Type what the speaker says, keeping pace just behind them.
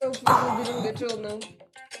songs people didn't get real now.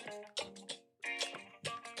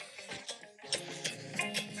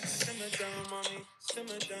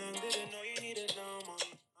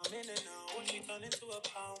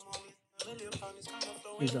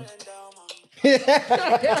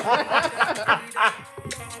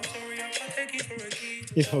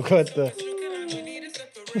 You forgot the.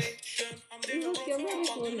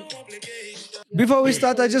 Before we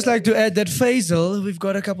start, I'd just like to add that Faisal, we've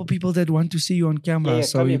got a couple people that want to see you on camera. Yeah,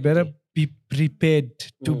 so come you here, better quickly. be prepared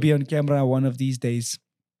to be on camera one of these days.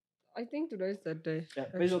 I think today is that day. Yeah,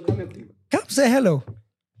 Basil, come here, please. Come say hello.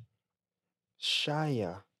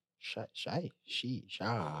 Shia. Shy.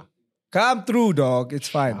 Come through, dog. It's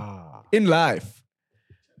fine. In life.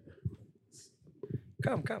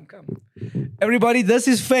 Come. Everybody, this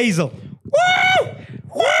is Faisal. Woo!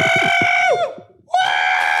 Woo!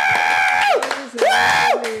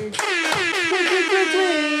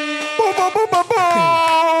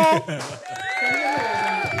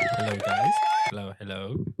 Hello, guys.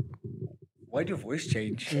 Hello. Why do your voice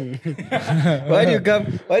change? Why do you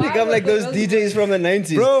come like those DJs from the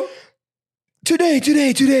 90s? Bro. Today.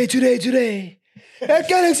 Galaxy.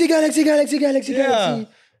 Yeah.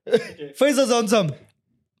 Faisal's on some.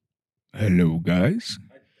 Hello, guys.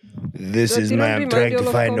 This Does is he my not I'm remind trying you to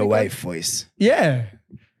of find a Comic-Con? wife voice. Yeah.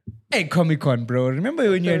 Hey, Comic-Con, bro. Remember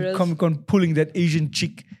when you There had is. Comic-Con pulling that Asian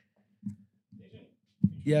chick?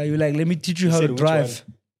 Yeah, you're like, let me teach you how Said to which drive.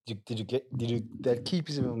 one? Did you that key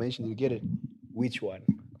piece of information? Did you get it? Which one?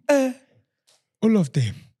 All of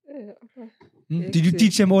them. Yeah, okay. Did you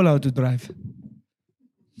teach them all how to drive?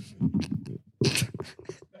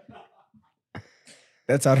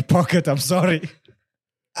 That's out of pocket. I'm sorry.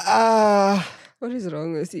 What is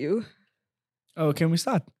wrong with you? Oh, can we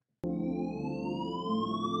start?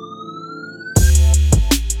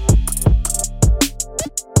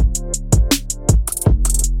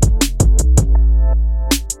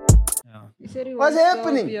 You said he What's wants to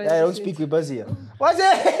happening? be on I don't the speak scenes. with Buzz here. What's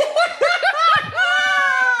it?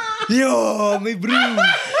 Yo, my bro. I'm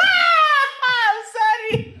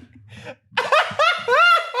sorry.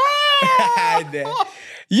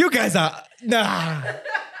 You guys are nah.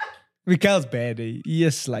 Mikael's bad. He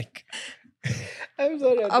is like. I'm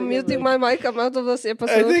sorry. I'm muting my mic. I'm out of this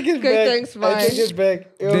episode. I take it Okay, back. thanks. I Bye. take it back.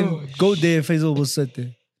 Yo. Then go there. Faisal will sit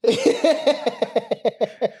there.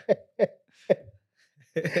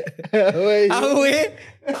 Away.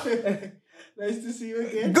 Nice to see you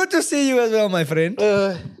again. Good to see you as well, my friend.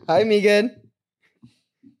 Hi, Megan.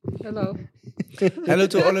 Hello. Hello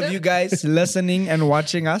to all of you guys listening and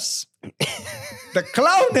watching us. The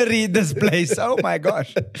clownery in this place. Oh my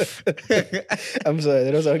gosh. I'm sorry,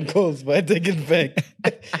 that was on calls, but I take it back.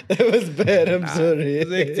 That was bad. I'm sorry. it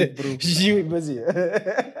was hectic, bro. You busy.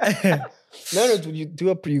 No,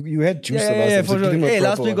 you had juice the last Yeah, time, so for give sure. him a Hey,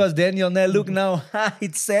 last proper week one. was Daniel. Now look now.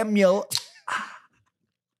 It's Samuel.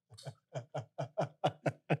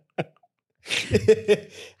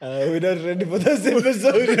 We're not ready for this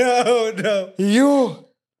episode. No. You.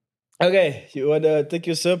 Okay, you want to take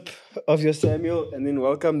your sip of your Samuel and then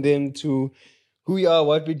welcome them to who we are,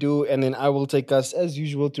 what we do, and then I will take us, as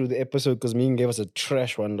usual, through the episode because Megan gave us a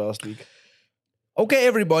trash one last week. Okay,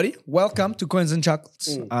 everybody. Welcome to Coins and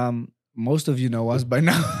Chuckles. Most of you know us by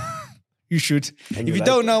now. You should. And If you you like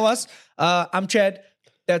don't it. know us, I'm Chad.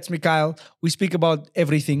 That's Mikhail. We speak about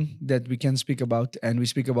everything that we can speak about, and we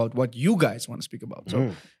speak about what you guys want to speak about.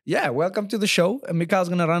 So, yeah, welcome to the show. And Mikhail's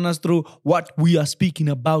going to run us through what we are speaking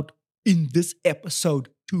about in this episode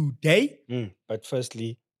today. But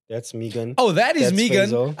firstly, that's Megan. Oh, that is That's Megan.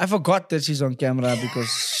 Faisal. I forgot that she's on camera because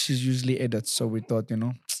she's usually edits. So we thought,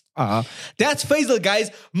 that's Faisal, guys.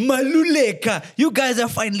 Maluleka. You guys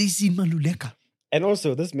have finally seen Maluleka. And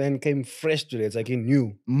also, this man came fresh today. It's like he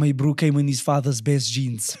knew. My bro came in his father's best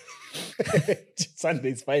jeans.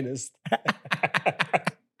 Sunday's finest.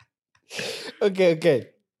 Okay.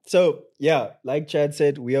 So, yeah, like Chad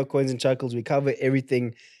said, we are Coins and Chuckles. We cover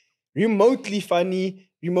everything remotely funny,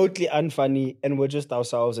 remotely unfunny, and we're just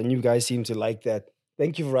ourselves. And you guys seem to like that.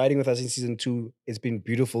 Thank you for riding with us in season 2. It's been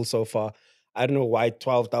beautiful so far. I don't know why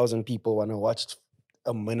 12,000 people want to watch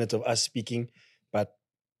a minute of us speaking, but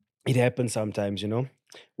it happens sometimes,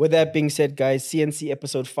 With that being said, guys, CNC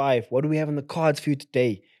episode 5. What do we have on the cards for you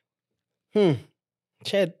today?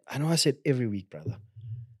 Chad, I know I said every week, brother,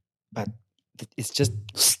 but it's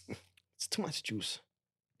too much juice.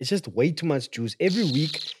 It's just way too much juice. Every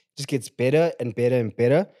week it just gets better and better and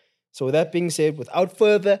better. So with that being said, without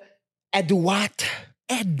further ado,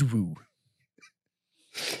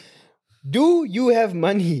 do you have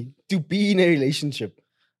money to be in a relationship?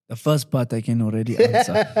 The first part I can already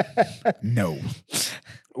answer. No.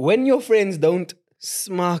 When your friends don't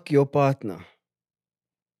smack your partner.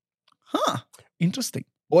 Huh. Interesting.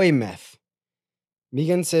 Oi, math.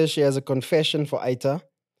 Megan says she has a confession for Aita.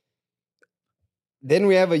 Then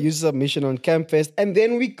we have a user submission on Campfest. And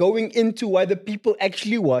then we're going into why the people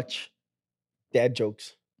actually watch dad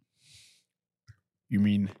jokes. You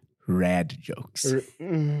mean rad jokes?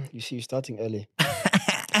 You see, you're starting early.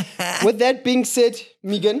 With that being said,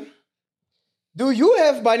 Megan, do you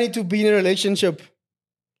have money to be in a relationship?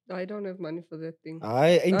 I don't have money for that thing.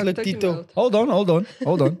 I ain't I'm like taking Tito. out. Hold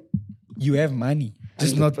on. You have money.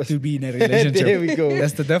 Just not to be in a relationship. There we go.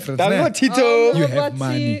 That's the difference. Tango nah. Tito. You No, have but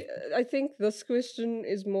money. see, I think this question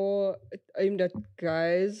is more aimed at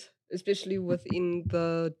guys, especially within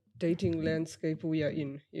the dating landscape we are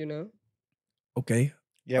in, you know? Okay.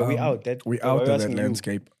 Yeah, we out. We I out was of that asking you.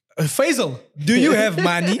 landscape. Faisal, do you have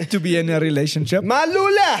money to be in a relationship?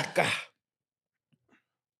 Malulaka.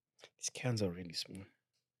 These cans are really small.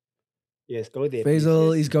 Yes, go there. please.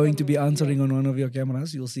 Faisal is going to be answering on one of your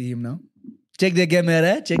cameras. You'll see him now. Check the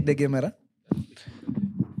camera. Check the camera.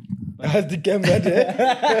 How's the camera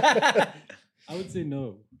there? I would say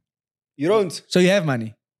no. You don't? So you have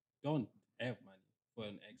money Don't have money for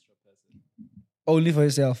an extra person. only for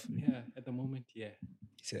yourself. Yeah, at the moment, yeah.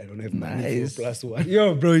 He said, I don't have money Nice. for +1.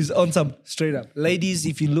 Yo, bro, he's on some straight up. Ladies,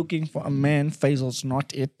 if you're looking for a man, Faisal's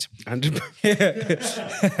not it.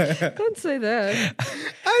 100%. Don't say that.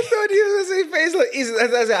 I thought he was going to say Faisal is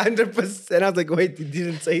 100%. I was like, wait, he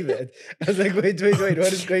didn't say that. I was like, wait, what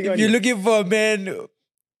is going on? If you're here? looking for a man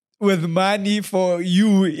with money for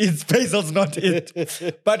you, it's Faisal's not it.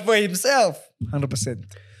 But for himself, 100%.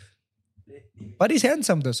 But he's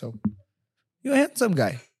handsome though, so. You're a handsome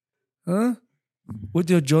guy. Huh? With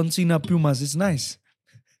your John Cena Pumas, it's nice.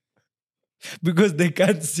 Because they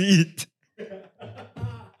can't see it.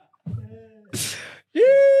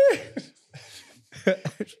 Yeah.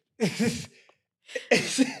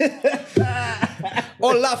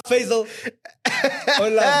 Hola, Faisal.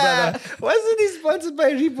 Hola, brother. Wasn't he sponsored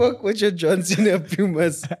by Reebok with your John Cena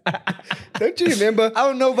Pumas? Don't you remember? I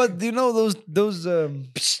don't know, but do you know those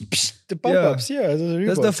The pump-ups, yeah. Those are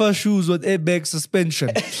That's Reebok. the first shoes with airbag suspension.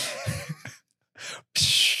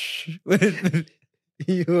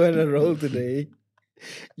 You on a roll today.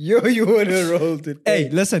 You on a roll today. Hey,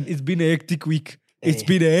 listen, it's been a hectic week. It's Hey.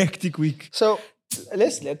 been a hectic week. So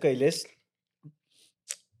let's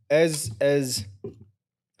as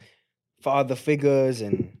father figures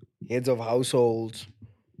and heads of households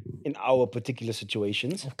in our particular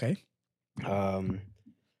situations, Okay.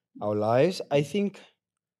 our lives, I think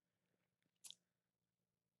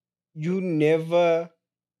you never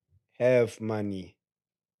have money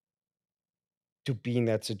to be in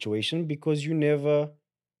that situation because you never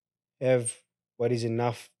have what is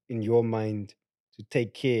enough in your mind to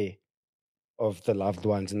take care of the loved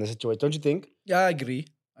ones in the situation. Don't you think? Yeah, I agree.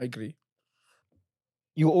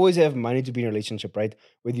 You always have money to be in a relationship, right?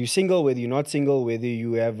 Whether you're single, whether you're not single, whether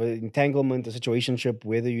you have an entanglement, a situationship,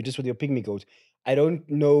 whether you're just with your pygmy goat. I don't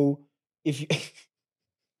know if you...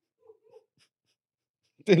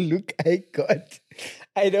 the look I got.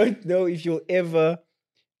 I don't know if you'll ever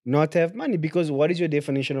not have money because what is your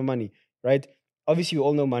definition of money, right? Obviously, we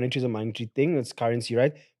all know monetary is a monetary thing. It's currency,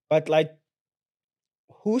 right? But like,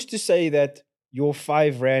 who's to say that your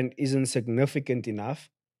 5 rand isn't significant enough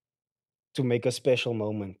to make a special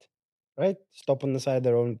moment, right? Stop on the side of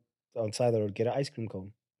the road, outside the road, get an ice cream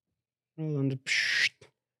cone.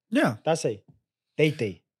 Yeah, That's it.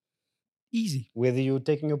 Date. easy. Whether you're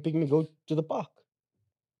taking your pygmy goat to the park.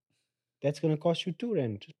 That's going to cost you 2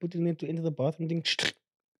 rand. Just put it into the bathroom thing.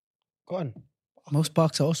 Gone. Most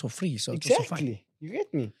parks are also free, so it's also fine. Exactly. You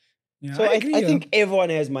get me? Yeah, So I I agree. think everyone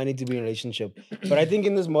has money to be in a relationship. But I think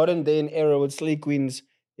in this modern day and era with slay queens,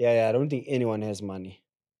 I don't think anyone has money.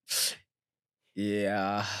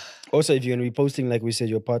 Yeah. Also, if you're going to be posting, like we said,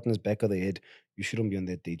 your partner's back of the head, you shouldn't be on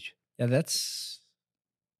that page. Yeah, that's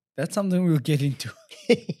something we'll get into.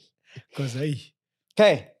 Because, hey.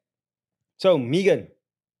 Okay. So, Megan.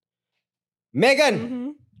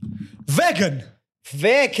 Mhm. Vegan.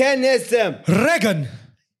 Veganism. Regan.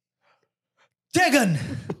 Degan.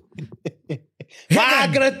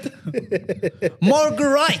 Margaret.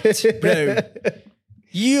 Marguerite, bro.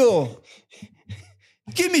 You.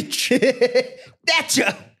 Kimmich.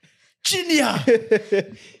 Thatcher. Ginia.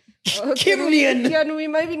 Kimlian. Can we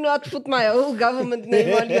maybe not put my whole government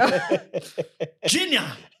name on here?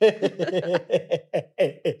 Ginia.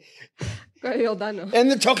 Okay, well done.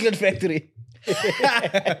 And the chocolate factory. So-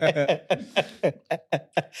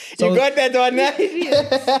 you got that one, eh?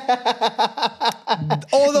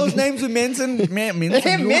 All those names we mentioned.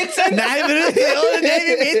 Mentioned. Mentioned? Nah, all the names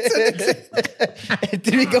we mentioned.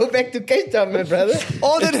 Did we go back to Cape Town, my brother?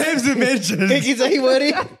 All the names we mentioned. Kijk eens, hey,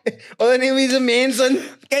 worry. All the name is a Manson.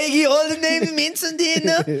 Kijk hier, all the names we mentioned hier.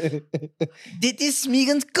 No? Dit is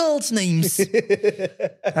Megan's girls' names.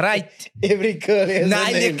 Right. Every girl has a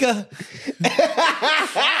Nee, name. dikke.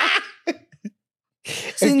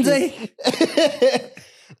 Sinzai.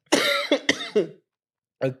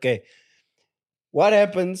 Okay. What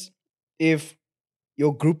happens if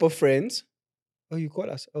your group of friends... Oh, you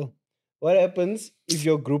call us. Oh. What happens if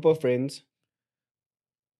your group of friends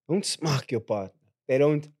don't smack your partner? They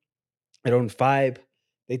don't vibe.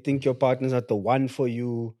 They think your partner's not the one for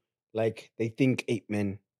you. Like, they think, hey,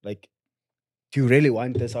 man, like, do you really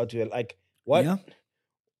want this out to like, what? Yeah.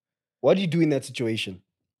 What do you do in that situation?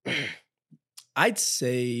 I'd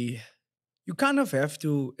say you kind of have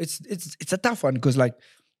to. It's a tough one because like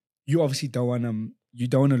you obviously don't want to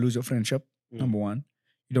lose your friendship. Number one,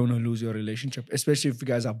 you don't want to lose your relationship, especially if you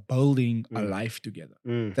guys are building a life together.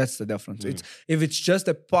 That's the difference. It's if it's just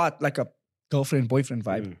a part like a girlfriend boyfriend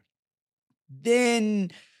vibe,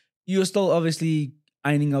 then you're still obviously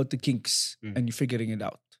ironing out the kinks and you're figuring it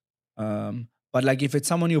out. But like if it's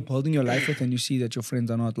someone you're building your life with and you see that your friends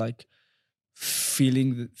are not like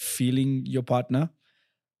feeling your partner,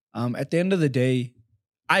 at the end of the day,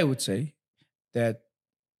 I would say that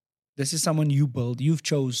this is someone you've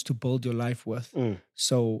chose to build your life with.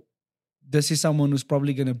 So this is someone who's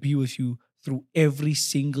probably going to be with you through every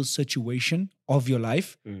single situation of your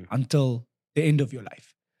life until the end of your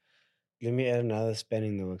life. Let me add another span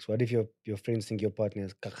in the works. What if your friends think your partner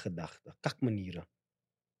has kakgedachte, kakmaniere?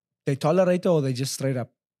 They tolerate her or they just straight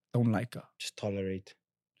up don't like her. Just tolerate.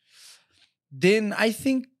 Then I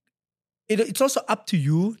think it's also up to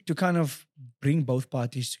you to kind of bring both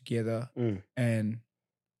parties together and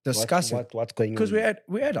discuss it. What's going on? Because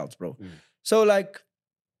we're adults, bro. So like,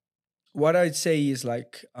 what I'd say is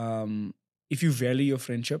like, if you value your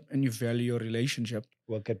friendship and you value your relationship,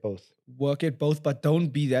 work at both. But don't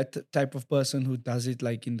be that type of person who does it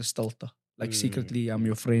like in the stilter. Like secretly, I'm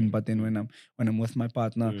your friend, but then when I'm with my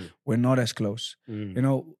partner, we're not as close. You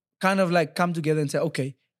know, kind of like come together and say,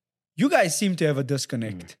 okay, you guys seem to have a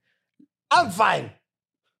disconnect. I'm fine.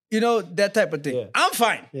 You know, that type of thing. Yeah. I'm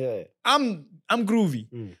fine. Yeah. I'm groovy.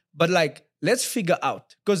 But like, let's figure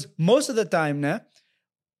out. Because most of the time,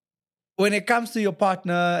 when it comes to your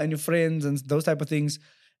partner and your friends and those type of things,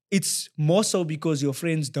 it's more so because your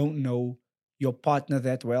friends don't know your partner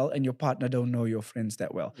that well and your partner don't know your friends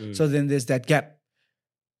that well. So then there's that gap.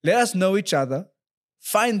 Let us know each other,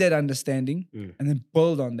 find that understanding, and then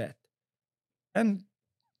build on that. And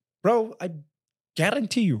bro, I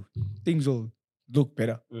guarantee you things will look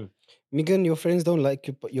better. Megan, your friends don't like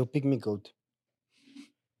your pygmy goat.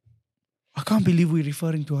 I can't believe we're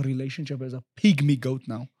referring to our relationship as a pygmy goat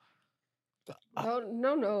now.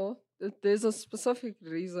 No. There's a specific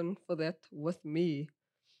reason for that with me.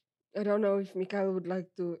 I don't know if Mikael would like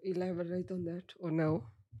to elaborate on that or no.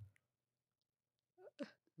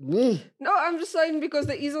 Me? No, I'm just saying because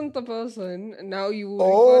there isn't a person. And now you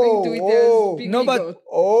referring to it as big No, but- goat.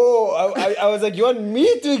 Oh, I was like, you want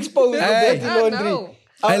me to expose the Hey. dirty laundry? No.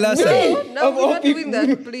 Hey, listen. No, we're not doing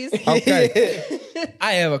that, please. Okay.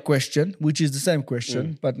 I have a question, which is the same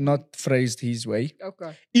question, but not phrased his way.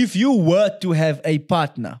 Okay. If you were to have a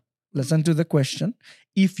partner, listen to the question.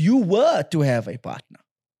 If you were to have a partner,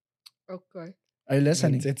 Okay. are you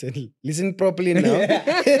listening? Listen properly now.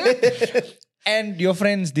 And your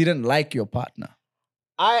friends didn't like your partner.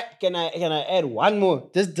 Can I add one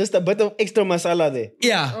more? Just a bit of extra masala there.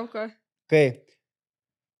 Yeah. Okay. Okay.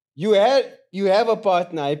 You have a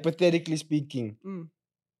partner, hypothetically speaking.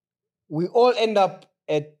 We all end up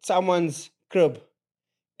at someone's crib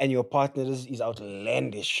and your partner is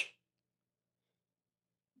outlandish.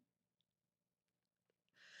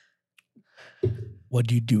 What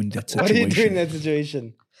do you do in that What do you do in that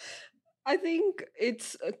situation? I think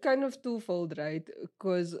it's kind of twofold, right?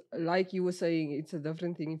 Because, like you were saying, it's a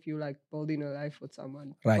different thing if you like building a life with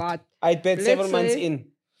someone. Right. But I bet Let's 7 months say-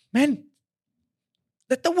 in. Man,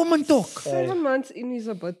 let the woman talk. 7 months in is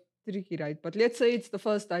a bit tricky, right? But let's say it's the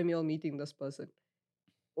first time you're meeting this person.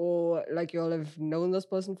 Or like you'll have known this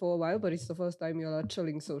person for a while, but it's the first time you're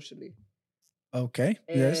chilling socially. Okay.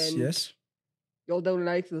 And- Yes. You don't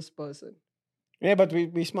like this person. Yeah, but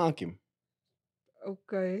we smack him.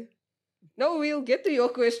 Okay. No, we'll get to your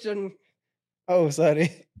question. Oh,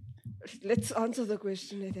 sorry. Let's answer the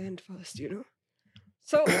question at hand first,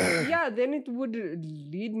 So, yeah, then it would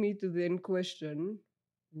lead me to then question,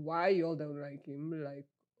 why y'all don't like him. Like,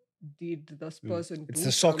 did this person It's do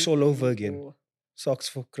the socks all over something again. or- Socks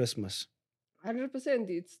for Christmas. 100%,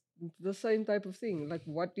 it's the same type of thing. Like,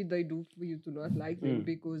 what did they do for you to not like them?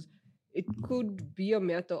 Because it could be a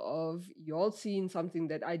matter of y'all seeing something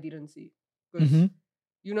that I didn't see. Because, Mhm.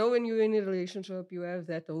 you know, when you're in a relationship, you have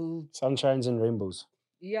that whole, Sunshines and rainbows.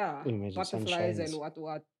 yeah, Imagine butterflies and sunshines.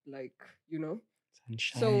 what, like, you know.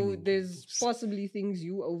 Sunshine. So and there's rainbows. possibly things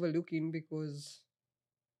you overlooking because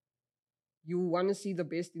you want to see the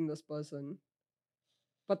best in this person.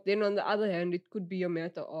 But then on the other hand, it could be a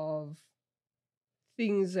matter of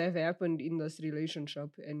things have happened in this relationship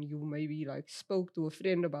and you maybe like spoke to a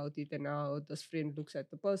friend about it and now this friend looks at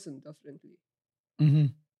the person differently.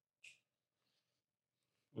 Mhm.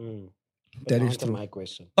 But That is answer true. my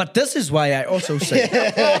question. But this is why I also say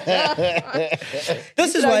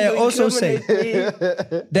this is You're why I trying to also say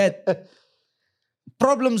incriminate that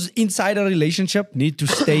problems inside a relationship need to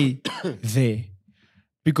stay there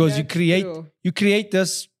because That's true. you create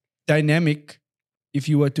this dynamic. If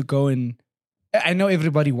you were to go and I know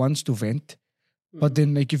everybody wants to vent, but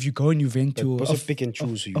then like if you go and you vent But to also a pick and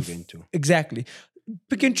choose who you vent to. Exactly.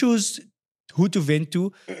 Pick and choose who to vent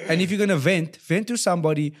to. And if you're gonna vent to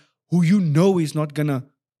somebody who you know is not gonna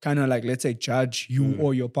kind of like, let's say, judge you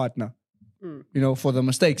or your partner, you know, for the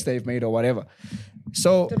mistakes they've made or whatever.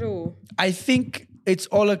 So True. I think it's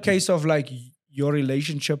all a case of like your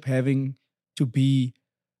relationship having to be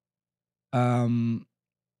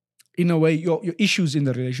in a way, your issues in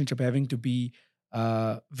the relationship having to be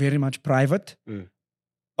very much private.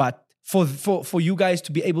 But for you guys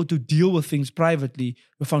to be able to deal with things privately,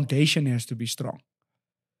 the foundation has to be strong.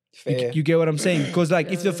 Fair. You get what I'm saying? Because like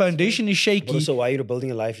if the that's fair. foundation is But shaky, also, why are you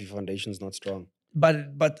building a life if your foundation's not strong? but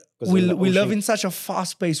 'Cause we in the we live ocean- in such a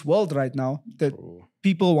fast-paced world right now that True.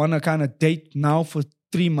 people want to kind of date now for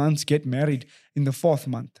 3 months, get married in the 4th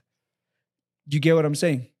month. You get what I'm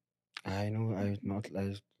saying? I know. I not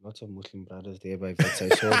like lots of Muslim brothers there, but I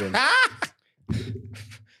saw them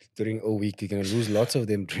during a week. You're gonna lose lots of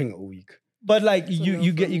them during a week. But like So no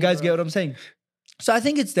you for me, guys get bruv. what I'm saying. So I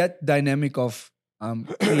think it's that dynamic of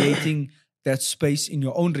creating that space in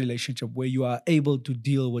your own relationship where you are able to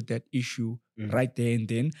deal with that issue right there and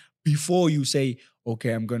then before you say,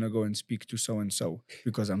 okay, I'm gonna go and speak to so and so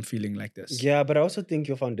because I'm feeling like this. Yeah, but I also think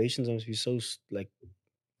your foundations must be so like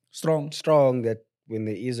Strong. strong that when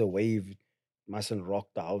there is a wave, it mustn't rock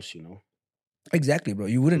the house. You know. Exactly, bro.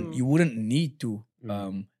 You wouldn't need to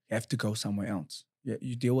have to go somewhere else. Yeah,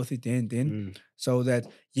 you deal with it there and then. So that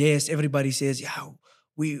yes, everybody says, yeah,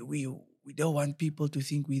 we don't want people to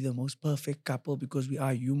think we're the most perfect couple because we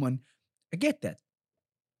are human. I get that.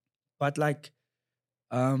 But like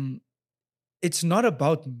it's not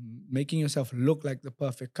about making yourself look like the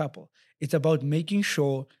perfect couple. It's about making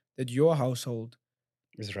sure that your household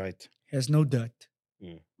Is right. has no dirt.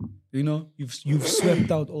 You know, you've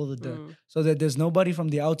swept out all the dirt so that there's nobody from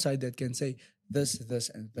the outside that can say this,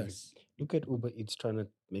 and this. Look at Uber Eats trying to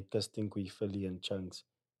make us think we Philly and chunks.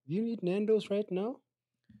 Do you eat Nando's right now?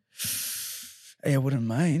 I wouldn't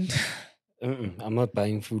mind. I'm not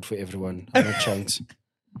buying food for everyone. I'm not chunks.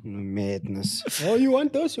 Madness. Oh, you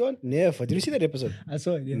want those? You want? Never. Did you see that episode? I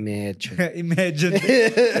saw it, yeah. Imagine. Imagine.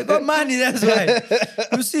 I got money, that's why.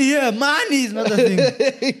 You see here, money is not a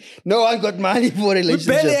thing. No, I got money for a We relationship.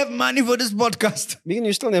 barely have money for this podcast. Megan,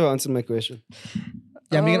 you still never answered my question.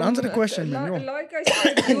 Yeah, we can answer the question, man. Like I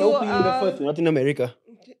said, you, No, in the first, not in America.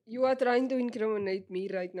 you are trying to incriminate me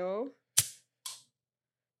right now.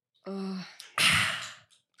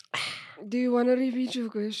 Do you want to repeat your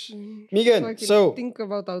question? Megan, I can so- think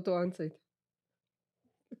about how to answer it.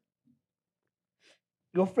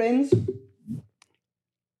 Your friends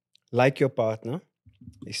like your partner.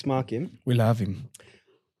 They smark him. We love him.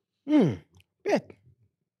 Bet.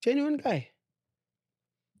 Genuine guy.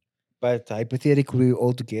 But hypothetically, we're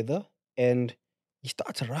all together and he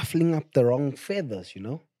starts ruffling up the wrong feathers, you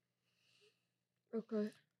know? Okay.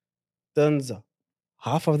 Turns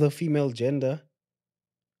half of the female gender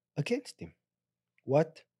against him.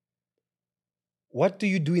 What do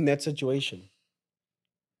you do in that situation?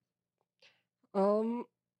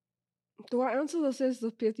 Do I answer this as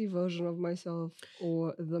the petty version of myself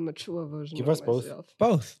or the mature version Give of us both. myself?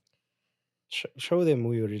 Both. Show them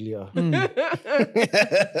who you really are.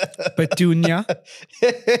 Petunia.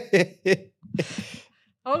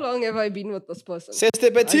 How long have I been with this person?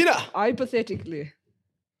 Sister Bettina. Hypothetically.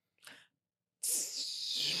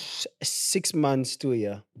 6 months to a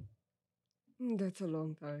year. That's a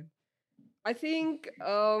long time. I think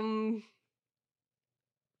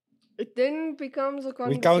it then becomes a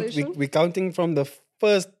conversation. We're counting from the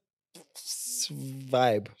first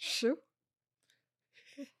vibe. Sure.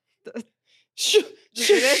 Shoo,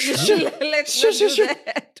 shoo, Let's shoo, let's shoo, not shoo, do shoo.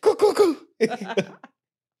 that. Go, go, go.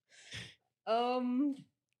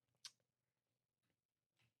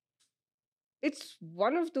 It's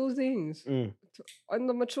one of those things. Mm. On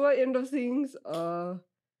the mature end of things, either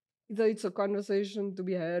it's a conversation to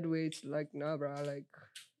be had where it's like, nah, bruh, like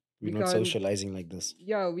We're we not can't. socializing like this.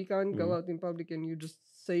 Yeah, we can't go Mm. out in public and you just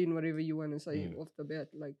saying whatever you want to say Mm. off the bat.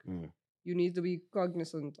 Like Mm. you need to be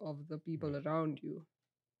cognizant of the people around you,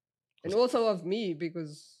 and also of me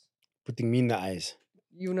because Putting me in the eyes.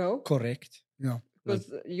 you know, Correct. Yeah.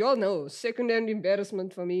 because you all know, second-hand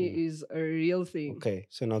embarrassment for me is a real thing. Okay,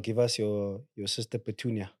 so now give us your sister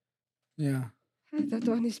Petunia. Yeah. That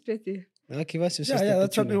one is petty. Now give us your Yeah, sister yeah,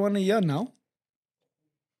 that's what we Petunia. want to hear now.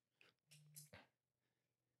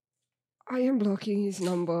 I am blocking his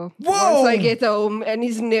number once I Whoa! get home, and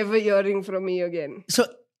he's never hearing from me again.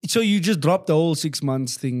 So you just dropped the whole 6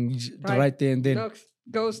 months thing right there and then. Next,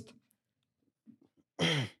 ghost.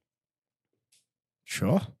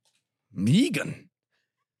 Sure. Megan.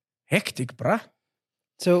 Hectic, bruh.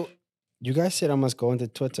 So you guys said I must go onto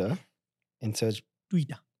Twitter and search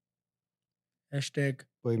Twitter. Hashtag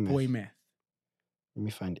boy math. boy math. Let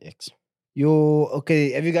me find X. Yo,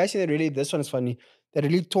 okay. Have you guys seen that really? This one is funny. That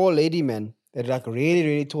really tall lady, man. That like really,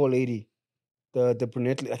 really tall lady. The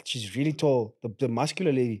brunette, like she's really tall. The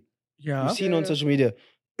muscular lady. Yeah. You've seen on Yeah. social media.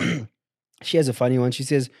 She has a funny one. She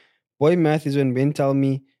says, boy math is when men tell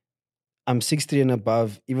me I'm 6'3" and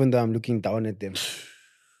above, even though I'm looking down at them.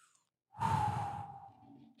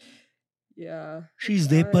 Yeah. She's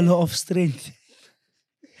the I- pillar of strength.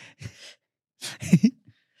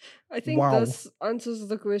 I think Wow. this answers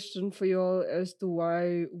the question for y'all as to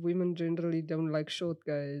why women generally don't like short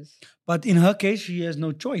guys. But in her case, she has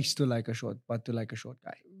no choice to like a short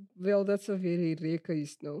guy. Well, that's a very rare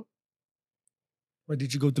case, no? But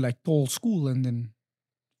did you go to like tall school and then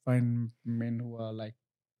find men who are like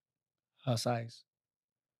her size?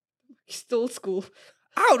 Still school.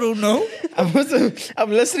 I don't know. I'm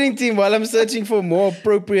listening to him while I'm searching for more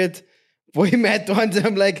appropriate boy math ones. And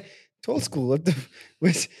I'm like, tall school, what the?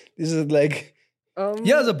 This is like,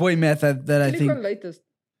 Here's a boy math that I click think. on latest.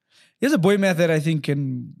 Here's a boy math that I think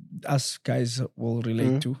can us guys will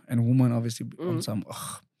relate to, and women obviously on some.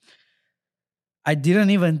 Ugh. I didn't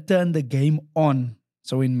even turn the game on,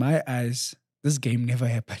 so in my eyes, this game never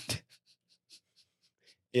happened.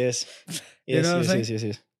 yes. You know what I'm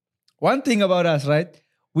Yes. One thing about us, right?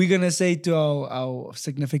 We're gonna say to our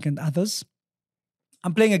significant others,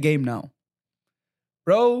 "I'm playing a game now,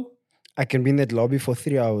 bro. I can be in that lobby for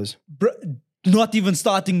 3 hours. Not even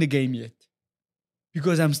starting the game yet,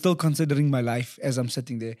 because I'm still considering my life as I'm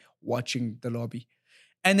sitting there watching the lobby.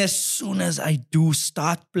 And as soon as I do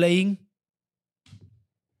start playing,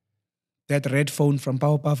 that red phone from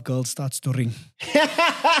Powerpuff Girls starts to ring.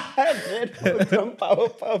 Red phone from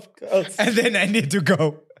Powerpuff Girls. And then I need to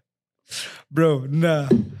go. Bro, nah.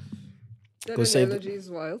 That Go save analogy is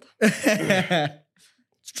wild.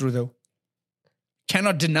 It's true though.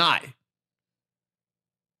 Cannot deny.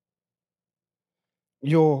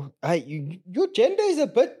 Your gender is a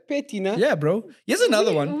bit petty, nah? Yeah, bro. Here's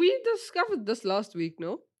another one. We discovered this last week,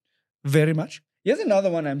 no? Very much. Here's another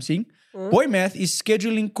one I'm seeing. Huh? Boy math is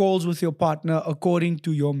scheduling calls with your partner according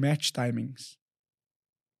to your match timings.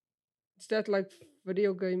 Is that like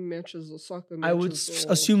video game matches or soccer matches? I would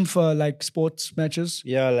assume for like sports matches.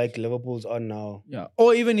 Yeah, like Liverpool's on now. Yeah.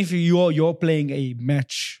 Or even if you're playing a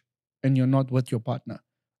match and you're not with your partner.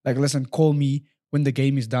 Like, listen, call me when the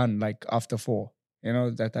game is done, like after 4. You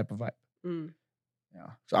know, that type of vibe. Mm. Yeah.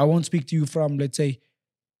 So I won't speak to you from, let's say,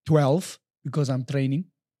 12 because I'm training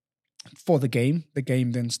for the game. The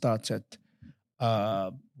game then starts at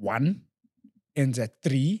 1, ends at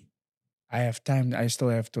 3. I have time. I still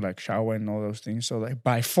have to like shower and all those things. So like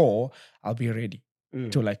by 4, I'll be ready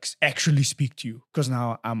to like actually speak to you because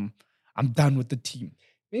now I'm done with the team.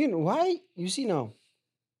 Megan, why? You see now,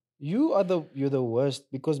 you're the worst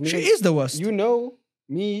because She Megan, is the worst. you know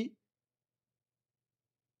me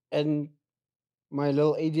and my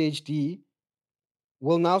little ADHD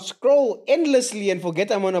will now scroll endlessly and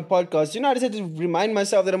forget I'm on a podcast. You know, I just had to remind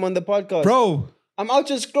myself that I'm on the podcast. Bro, I'm out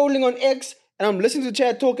just scrolling on X and I'm listening to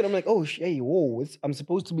Chad talk and I'm like, oh, hey, whoa, I'm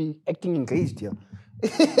supposed to be acting engaged here.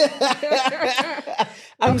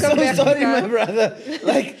 I'm so Welcome back, sorry, my Mika. brother.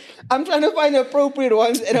 Like, I'm trying to find appropriate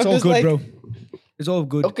ones and it's I'm all just good, like, bro. It's all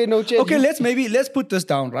good. okay, no, Chad. Okay, you- let's put this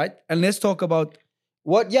down, right? And let's talk about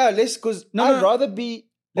What? Yeah, because No, I'd no. rather be.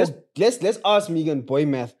 Let's ask Megan boy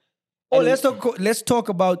math. And- let's talk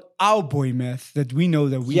about our boy math that we know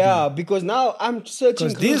that we Yeah, because now I'm searching.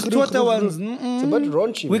 Because these Twitter ones, It's a bit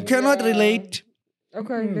raunchy. we man. cannot Yeah. relate.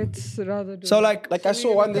 Okay, let's rather do So that. like Like I So saw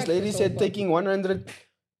we one, this cut lady this said off. taking 100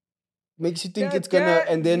 makes you think Yeah, it's gonna, that-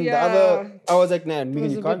 and then the yeah. other, I was like, nah, It Megan,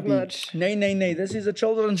 was you a can't bit be. much. nay. This is a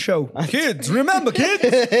children's show. Kids, remember, kids.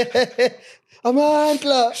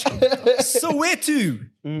 Amantla. Soweto.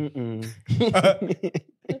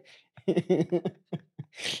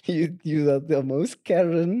 You are the most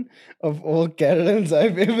Karen of all Karens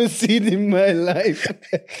I've ever seen in my life.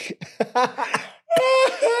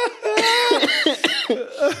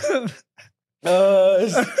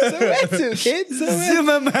 Soweto, kids.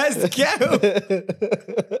 Zuma must go.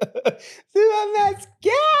 Zuma must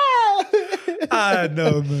go. Ah,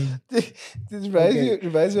 no, man. This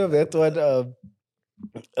reminds me of that one.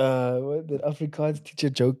 What that Afrikaans teacher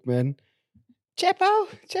joke, man. Chepo,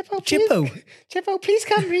 please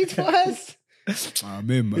come read for us.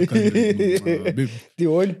 They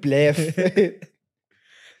won't laugh.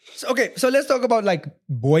 So let's talk about like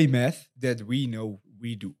boy math that we know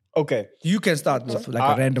we do. Okay. You can start with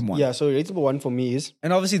like a random one. Yeah, so relatable one for me is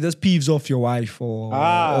And obviously this peeves off your wife or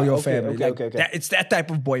your okay, family. okay, Like, okay. it's that type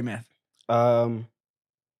of boy math.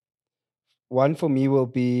 one for me will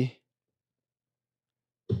be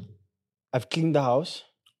I've cleaned the house.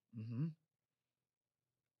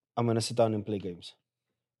 I'm gonna sit down and play games.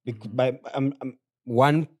 I've cleaned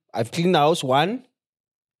the house. One,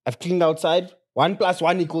 I've cleaned outside. 1 +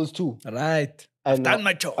 1 = 2. Right. And done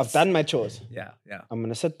my chores. I've done my chores. Yeah. I'm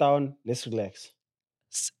gonna sit down. Let's relax.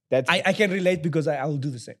 That's I can relate because I will do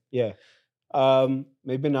the same. yeah.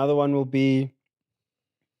 Maybe another one will be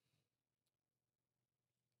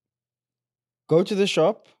go to the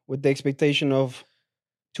shop with the expectation of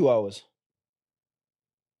 2 hours.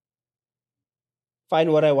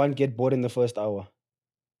 Find what I want, get bored in the first hour.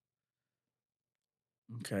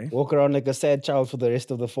 Okay. Walk around like a sad child for the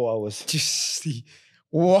rest of the 4 hours. Just see.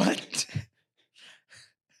 What?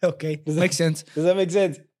 Okay. Makes sense. Does that make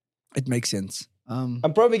sense? It makes sense. I'm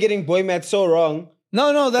probably getting boy math so wrong.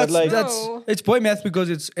 No, that's like- No. it's boy math because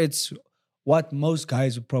it's what most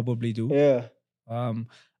guys would probably do. Yeah.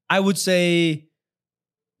 I would say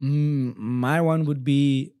my one would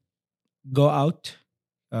be go out,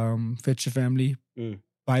 fetch your family,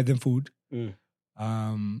 buy them food,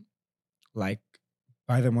 like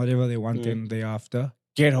buy them whatever they want them day after,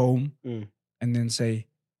 get home, and then say,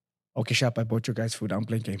 okay, Shop, I bought you guys food. I'm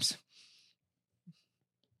playing games.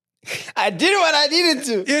 I did what I needed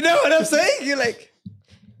to. You know what I'm saying? You're like,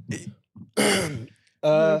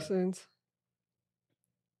 Makes sense.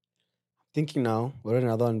 Thinking now, what would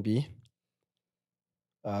another one be?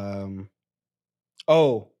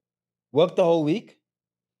 Work the whole week.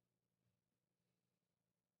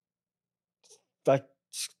 Like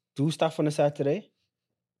do stuff on a Saturday.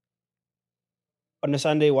 On a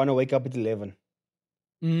Sunday, want to wake up at 11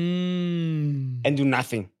 and do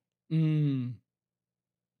nothing.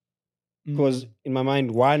 Because in my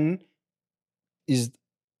mind, one is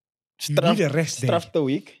You need a rest day. stuff the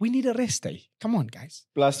week. We need a rest day. Come on, guys.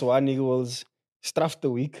 Plus 1 = stuff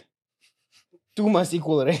the week. 2 must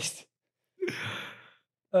equal rest.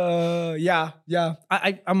 Yeah.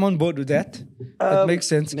 I'm on board with that. That makes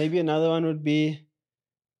sense. Maybe another one would be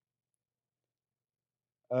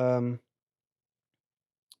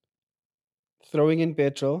throwing in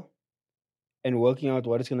petrol and working out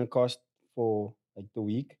what it's going to cost for like the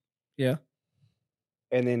week. Yeah.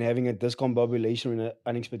 And then having a discombobulation when an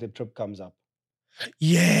unexpected trip comes up.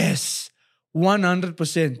 Yes.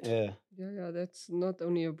 100%. Yeah. Yeah, that's not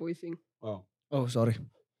only a boy thing. Wow. Oh, sorry.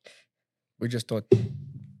 We just thought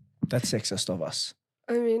that's sexist of us.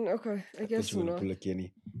 I mean, okay, I I guess thought you were going not. to pull a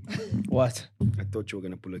Kenny. What? I thought you were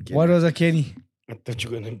going to pull a Kenny. What was a Kenny? I thought you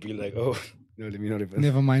were going to be like, oh, no, let me not even.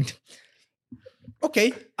 Never mind.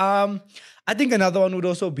 Okay. I think another one would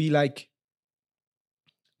also be like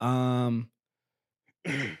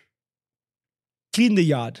clean the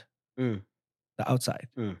yard. Mm. The outside.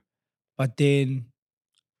 Mm. But then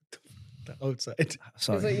The outside. Is it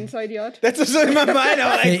sorry. inside yard? That's also in my mind.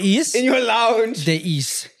 I'm There like, is in your lounge.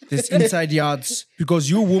 There's inside yards because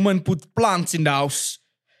you women put plants in the house.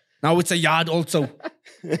 Now it's a yard also.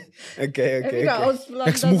 Okay. Having a house plant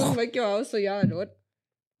Ex doesn't moeg. make your house a yard,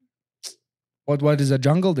 what? What is a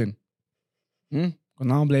jungle then?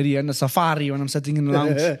 Now I'm bloody in a safari when I'm sitting in the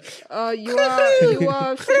lounge. You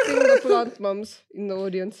are setting the plant mums in the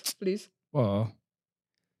audience, please. Oh.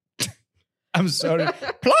 I'm sorry.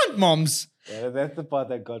 Plant moms. Yeah, that's the part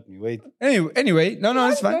that got me. Wait. Anyway, no,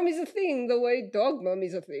 it's Plant fine. mum is a thing, the way dog mum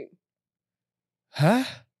is a thing. Huh?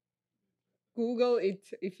 Google it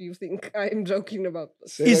if you think I am joking about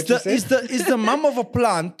this. Say Is what you said. the mum of a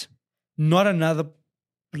plant not another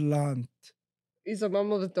plant? Is a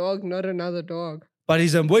mum of a dog, not another dog. But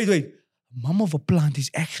is a wait. mom of a plant is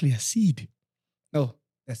actually a seed. No,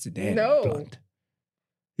 that's the dad of No. the plant.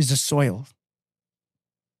 It's the soil.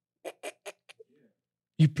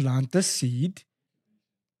 You plant the seed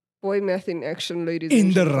Boy math in action, ladies in and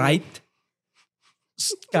the gentlemen. right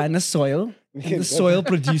kind of soil, and the got soil that.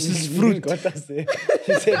 produces You fruit. got us there.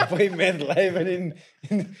 He said boy math live and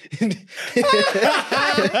in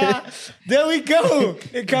There we go.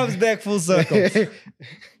 It comes back full circle.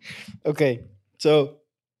 Okay, so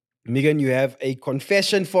Megan, you have a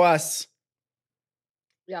confession for us.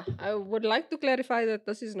 Yeah, I would like to clarify that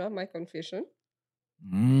this is not my confession.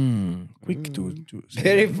 Quick to say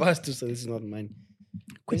Very that. fast to say this is not mine.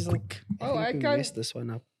 quick, Hazel, quick. Oh, I think we can't- messed this one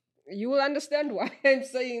up. You will understand why I'm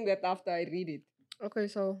saying that after I read it. Okay,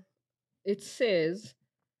 so it says,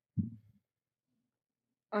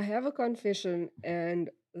 I have a confession, and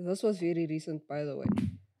this was very recent, by the way.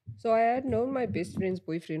 So I had known my best friend's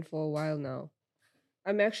boyfriend for a while now.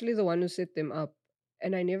 I'm actually the one who set them up,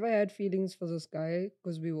 and I never had feelings for this guy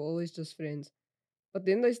because we were always just friends. But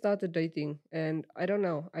then they started dating, and I don't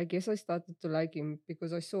know, I guess I started to like him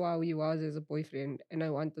because I saw how he was as a boyfriend, and I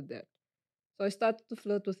wanted that. So I started to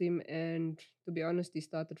flirt with him, and to be honest, he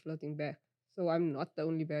started flirting back. So I'm not the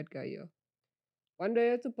only bad guy here. One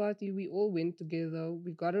day at the party, we all went together,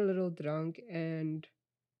 we got a little drunk, and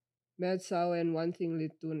mad sour, and one thing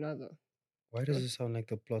led to another. Why does it sound like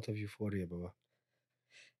the plot of Euphoria, Baba?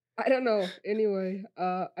 I don't know. Anyway,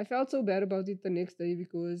 I felt so bad about it the next day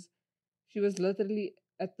because she was literally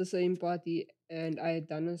at the same party and I had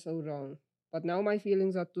done her so wrong. But now my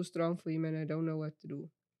feelings are too strong for him and I don't know what to do.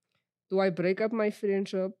 Do I break up my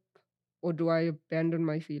friendship or do I abandon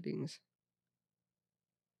my feelings?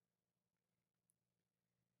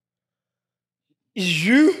 Is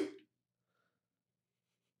you?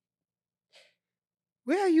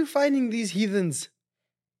 Where are you finding these heathens?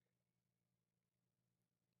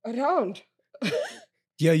 Around.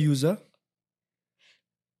 Dear user,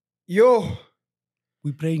 Yo.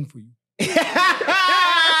 we're praying for you.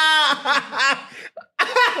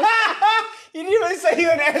 He didn't even say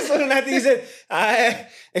you're an asshole or nothing. He said, I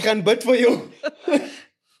can bid for you.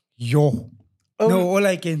 Yo. No, all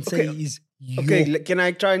I can say okay. is yo. Okay, can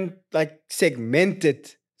I try and like segment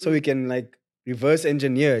it so we can like reverse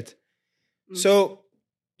engineer it? So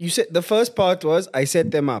you said the first part was I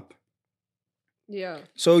set them up. Yeah.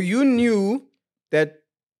 So you knew that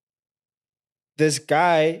this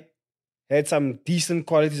guy had some decent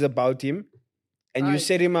qualities about him, and you Aye.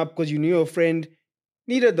 set him up because you knew your friend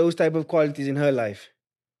needed those type of qualities in her life.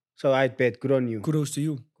 So I bet, good on you. Kudos to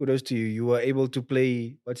you. Kudos to you. You were able to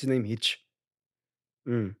play, what's his name? Hitch.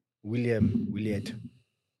 William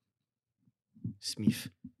Smith.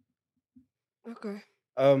 Okay.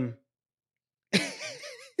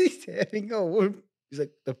 He's having a whole. He's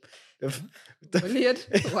like the William?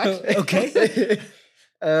 What? Okay.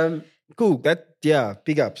 Cool.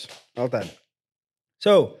 Big ups. Well done.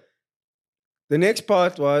 So the next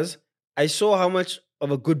part was I saw how much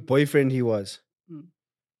of a good boyfriend he was. Mm.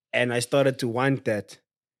 And I started to want that.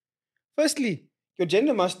 Firstly, your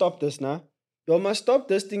gender must stop this now. You must stop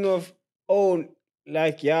this thing of, oh,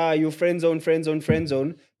 like, yeah, you friend zone.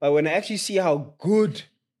 But when I actually see how good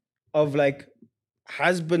of like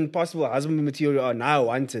possible husband material you are, now I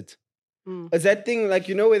want it. Mm. It's that thing, like,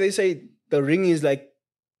 you know, where they say the ring is like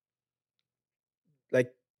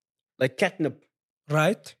catnip.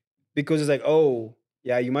 Right? Because it's like, oh,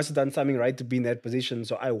 yeah, you must have done something right to be in that position.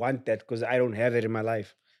 So I want that because I don't have it in my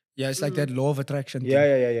life. Yeah, it's like that law of attraction. Yeah,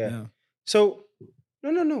 thing. yeah. So,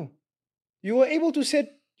 no. You were able to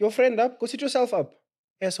set your friend up. Go set yourself up,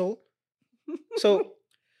 asshole. So,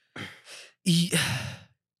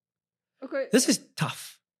 Okay. This is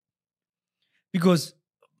tough. Because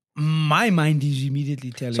my mind is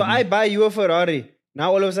immediately telling so me, I buy you a Ferrari.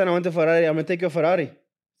 Now all of a sudden I want a Ferrari. I'm going to take your Ferrari.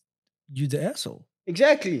 you the asshole.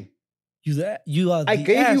 Exactly. You are the I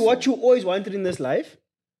gave asshole. you what you always wanted in this life.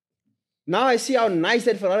 Now I see how nice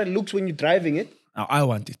that Ferrari looks when you're driving it. Now I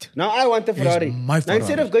want it. Now I want a It is Ferrari. my Now instead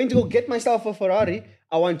Ferrari. of going to go get myself a Ferrari,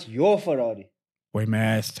 I want your Ferrari. Boy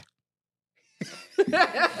math.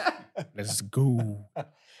 Let's go.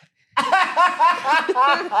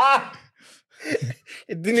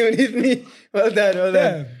 It didn't even hit me. Well done.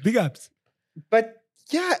 Yeah, big ups. But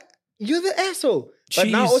yeah, you're the asshole. But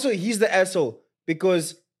now Jeez. also he's the asshole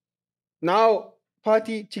because now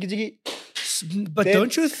party chiki chiki. But Then-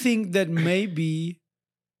 don't you think that maybe...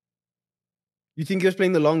 You think he was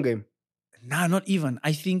playing the long game? Nah, not even.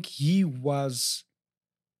 I think he was...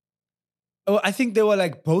 Oh, I think they were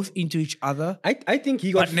like both into each other, I think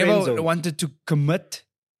he got but friend never zoned. wanted to commit.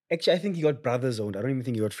 Actually, I think he got brother zoned. I don't even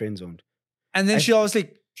think he got friend zoned. And then she was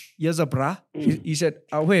like, here's a bra. He said,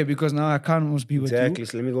 away, because now I can't almost be with Exactly. you.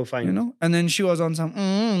 So let me go find You know? And then she was on some,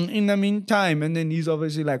 in the meantime. And then he's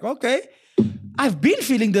obviously like, okay, I've been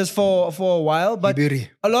feeling this for a while, but Iberi.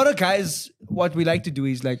 a lot of guys, what we like to do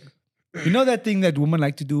is like, you know that thing that women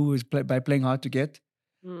like to do is by playing hard to get?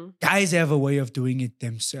 Mm. Guys have a way of doing it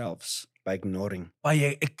themselves. By ignoring.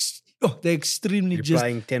 They're extremely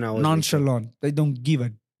Replying just 10 hours nonchalant. They don't give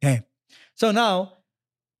a damn. So now,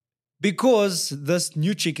 because this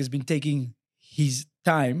new chick has been taking his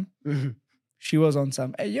time, later. she was on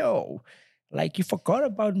some, hey, yo, like you forgot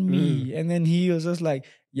about me. And then he was just like,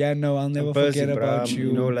 yeah, no, I'll never forget about you.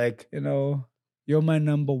 You know, like, You know, you're my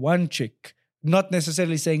number one chick. Not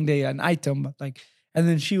necessarily saying they're an item, but like, and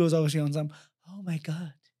then she was obviously on some, oh my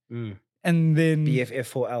God. And then,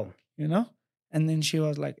 BFF4L. you know, and then she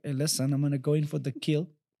was like, hey, listen, I'm going to go in for the kill.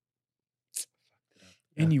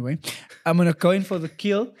 Anyway, I'm going to go in for the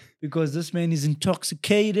kill because this man is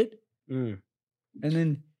intoxicated. Mm. And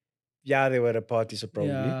then, Yeah, they were at a party, so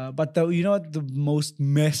probably. yeah, but you know what the most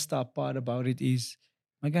messed up part about it is?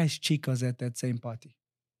 My guy's chick was at that same party.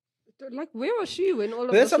 Like, where was she when all of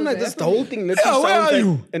But that's this was something like this. The happening? whole thing literally Yeah, where sounds are like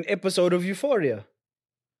you? an episode of Euphoria.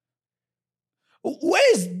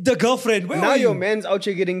 Where's the girlfriend? Where Now were your you? man's out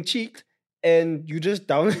here getting cheeked, and you just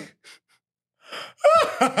down.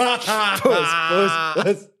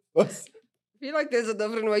 Pause. I feel like there's a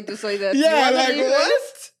different way to say that. Yeah, You wanna like leave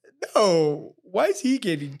this? what? No. Why is he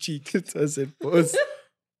getting cheated? I said, pause.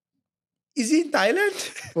 Is he in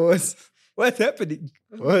Thailand? Pause. What's happening?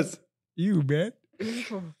 Pause. You, man.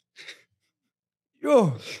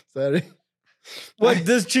 Yo. Sorry. What,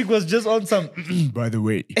 this chick was just on some. By the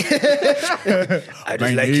way, I my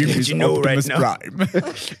just like to name let is you know right Optimus now. Prime.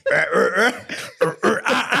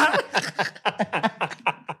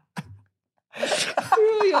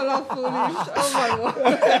 Oh, y'all are foolish. Oh my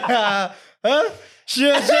god. Huh? She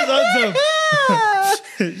was just on some.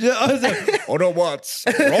 She was on some. Autobots,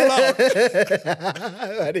 roll out.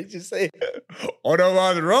 What did you say?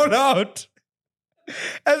 Autobots, roll out.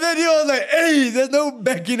 And then he was like, hey, there's no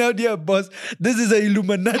backing out here, boss. This is an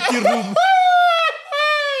Illuminati room.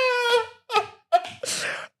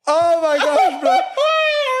 Oh my gosh, bro.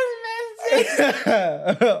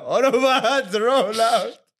 Autobots, roll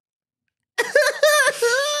out.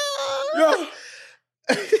 Yo.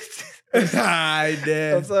 Hi I'm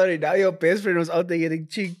there. sorry. Now your best friend was out there getting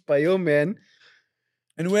cheeked by your man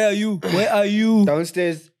And where are you? Where are you?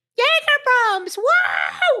 downstairs. Bombs.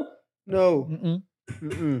 Wow. No. Mm-mm.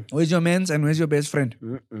 Mm-mm. Where's your man's and where's your best friend?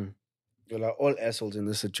 Mm-mm. You're like all assholes in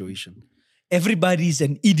this situation. Everybody's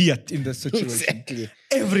an idiot in this situation. Exactly.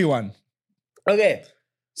 Everyone. Okay.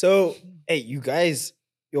 So, hey, you guys,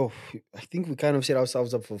 I think we kind of set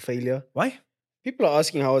ourselves up for failure. Why? People are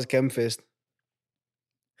asking how was Campfest.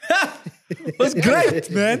 It was great,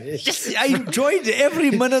 man. Yes, I enjoyed every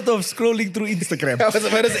minute of scrolling through Instagram. I was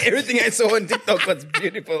about to say, everything I saw on TikTok was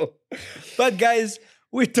beautiful. But guys,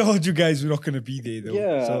 we told you guys we're not gonna be there though.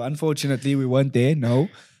 Yeah. So unfortunately, we weren't there. No.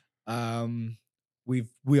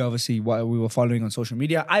 We obviously we were following on social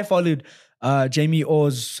media. I followed Jamie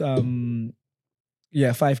Orr's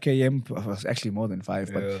 5km. It was actually more than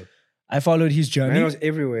 5, but I followed his journey. Man was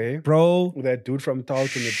everywhere. Bro, With that dude from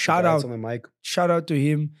Tarleton that Shout writes out. on the mic. shout out to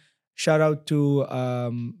him. Shout out to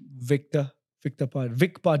Vic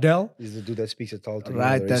Pardell. He's the dude that speaks at Tarleton.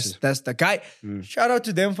 Right, that's the guy. Mm. Shout out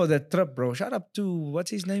to them for that trip, bro. Shout out to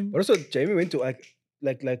what's his name? But also, Jamie went to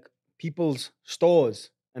like people's stores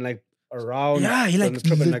and like around Yeah, he, on like, the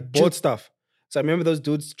trip and like legit- bought stuff. So I remember those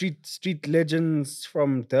dudes, street legends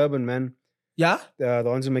from Durban, man. Yeah, The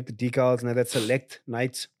ones who make the decals and that select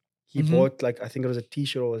nights. He Mhm. bought like I think it was a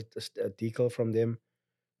t-shirt or a decal from them.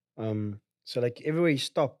 So like everywhere he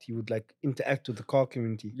stopped, he would like interact with the car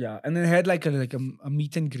community. yeah, and then had like a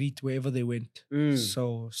meet and greet wherever they went. Mm.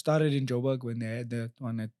 So started in Joburg when they had that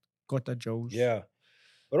one at Kota Joe's. Yeah.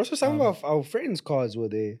 But also some Um, of our friends' cars were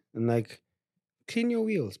there. And like, clean your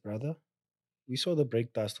wheels, brother. We saw the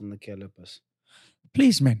brake dust on the calipers.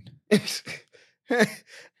 Please, man. It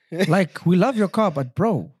Like we love your car, but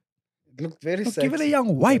bro, looked very look, sexy. give it a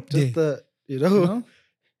young wipe there. Just the, You know?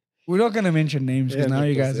 We're not gonna mention names because Yeah, now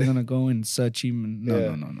you guys are 100%. gonna go and search him. And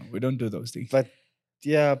Yeah. no. We don't do those things. But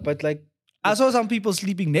yeah, but like I saw some people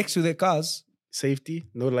sleeping next to their cars, safety,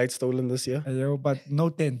 no lights stolen this year. but no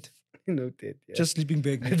tent, No dead. Yeah. just sleeping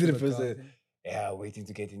bag. next to the 100%. car. Yeah, waiting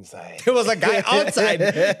to get inside. There was a guy outside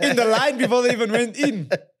in the line before they even went in.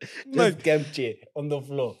 Just camp chair on the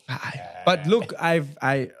floor. But look,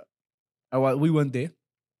 we weren't there.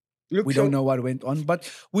 Look, We don't know what went on, but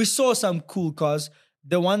we saw some cool cars.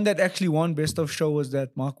 The one that actually won Best of Show was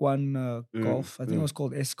that Mark 1 Golf. I think it was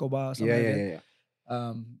called Escobar or something Yeah, like yeah, that. yeah, yeah.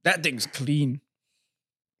 That thing's clean.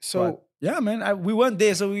 So But, yeah, man, we weren't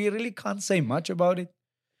there, so we really can't say much about it.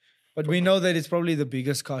 But we know that it's probably the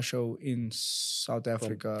biggest car show in South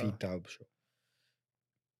Africa. V-Dub show.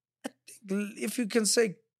 If you can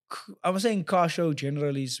say, I'm saying car show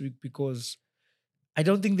generally because I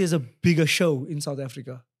don't think there's a bigger show in South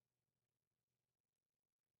Africa.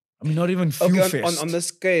 I mean, not even Fuel Okay, Fest. on the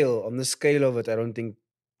scale of it, I don't think.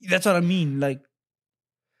 That's what I mean. Like,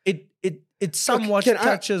 it somewhat can I-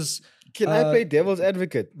 touches Can I play devil's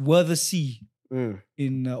advocate? Werther Sea Mm,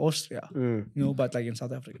 in Austria, mm. but like in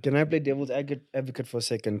South Africa. Can I play devil's advocate for a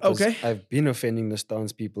second? 'Cause Okay. I've been offending the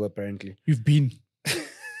stance people apparently, You've been.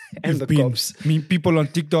 and You've the been. cops. I mean, people on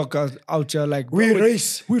TikTok are out here like, We "Bro,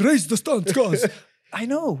 race. we race the stunts, guys." I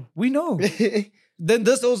know. We know. Then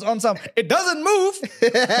this goes on some. It doesn't move,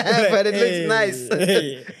 But it looks nice.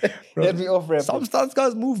 Hey, bro. Let me off rap. Some stunts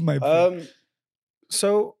cars move, my friend.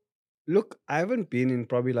 So look, I haven't been in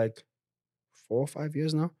probably like 4 or 5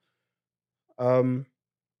 years now. A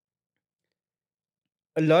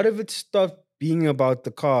lot of it stopped being about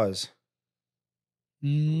the cars.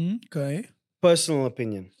 Okay. Personal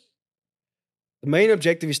opinion. The main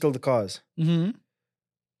objective is still the cars. Mm-hmm.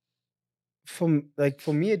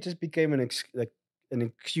 For me, it just became an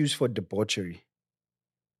excuse for debauchery.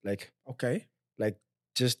 Like Okay.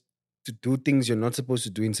 just to do things you're not supposed to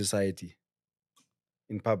do in society,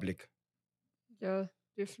 in public. Yeah,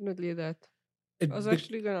 definitely that. It, I was be-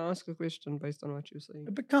 actually going to ask a question based on what you're saying.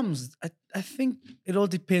 it becomes. I think it all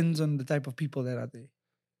depends on the type of people that are there.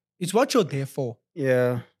 It's what you're there for.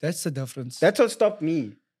 Yeah, That's the difference. that's what stopped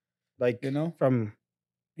me. Like you know, from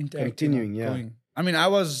interacting or continuing, yeah. going. I mean, I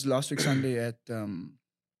was last week Sunday at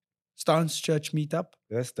Stance Church meetup.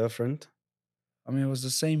 that's different. I mean, it was the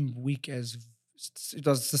same week as it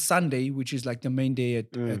was the Sunday, which is like the main day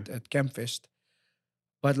at Campfest.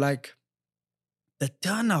 But like the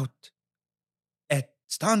turnout at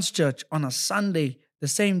Stance Church on a Sunday, the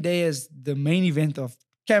same day as the main event of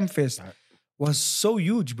Campfest, was so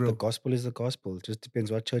huge, bro. The gospel is the gospel. It just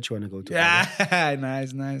depends what church you want to go to. Yeah,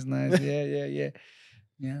 nice.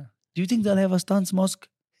 Yeah. Do you think they'll have a Stance mosque?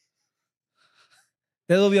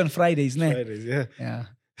 That will be on Fridays, ne? Fridays, yeah. Yeah.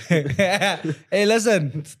 Hey,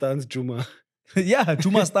 listen. Stans Juma. Yeah,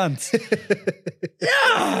 Juma Stance.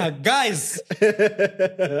 Yeah, guys.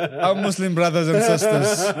 Our Muslim brothers and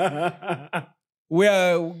sisters.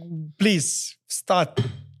 Please start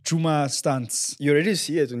Juma Stance. You already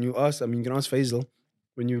see it when you ask. I mean, you can ask Faisal.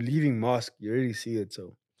 When you're leaving mosque, you already see it.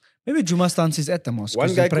 So Maybe Juma Stance is at the mosque. one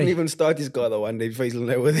 'cause guy they pray. couldn't even start his car the one day. Faisal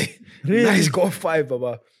and I were there. Really? Nice Golf 5,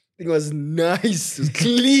 Baba. It was nice. It was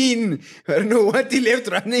clean. I don't know what he left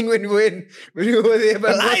running when we were there.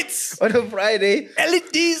 But Lights! on a Friday.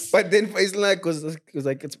 LEDs! But then Faisal and I, because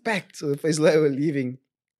like, it's packed. So Faisal and I were leaving.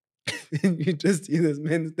 And you just see this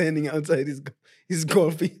man standing outside his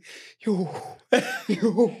golf. Yo,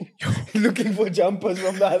 looking for jumpers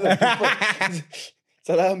from the other people.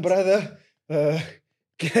 Salam, brother.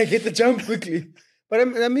 Can I get the jump quickly? But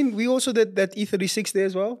I mean, we also did that E36 there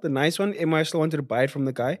as well. The nice one. Emma still wanted to buy it from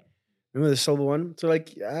the guy. Remember the silver one? So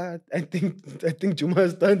like, yeah, I think Juma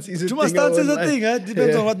Stance is a Juma thing. Stance is a thing, huh?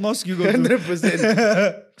 Depends Yeah. on what mosque you go to.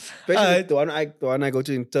 100%. Especially Alright. the one I go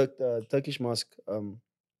to in Turkish mosque.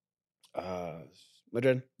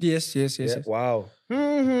 Madran. Yes. Yeah. Wow.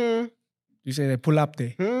 Hmm. You say they pull up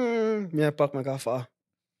there Yeah, park my car far.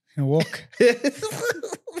 and walk.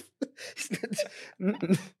 You're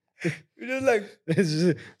just like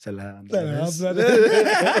salam. Salam,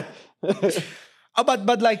 brothers."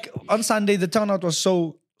 But like on Sunday, the turnout was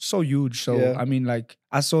so huge. So Yeah. I mean, like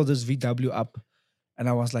I saw this VW up, and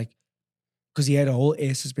I was like, because he had a whole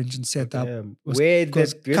air suspension set up. Damn. was- Where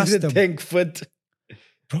was did the custom. tank fit?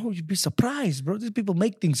 Bro, you'd be surprised, bro. These people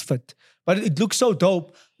make things fit, but it looks so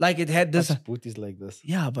dope. Like it had this. This boot is like this.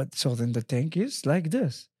 Yeah, but so then the tank is like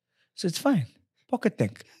this, so it's fine. Pocket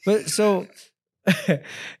tank. But so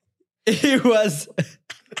it was.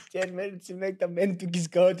 Jan made it seem like the man took his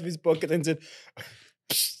car out of his pocket and said,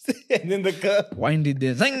 and then the car. Winded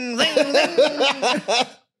there. Zing, zing, zing.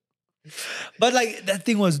 But like that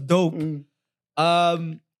thing was dope.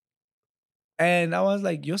 And I was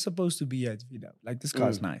like, you're supposed to be at VW. Like this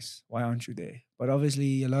car's nice. Why aren't you there? But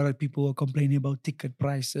obviously a lot of people were complaining about ticket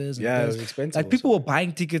prices. And Yeah, it this. was expensive. Like people also. were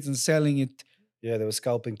buying tickets and selling it. Yeah, they were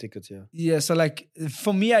scalping tickets, yeah. Yeah. So like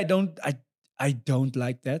for me, I don't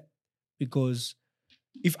like that, because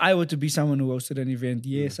if I were to be someone who hosted an event,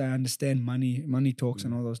 yes, I understand money talks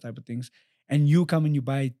and all those type of things. And you come and you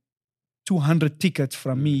buy 200 tickets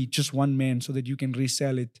from me, just one man, so that you can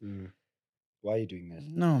resell it. Why are you doing that?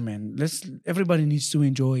 No, man. Everybody needs to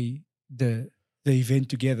enjoy the the event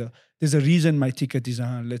together. There's a reason my ticket is,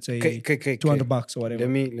 let's say, Okay. $200 or whatever. Let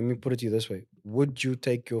me put it to you this way. Would you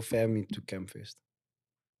take your family to Campfest?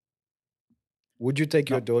 Would you take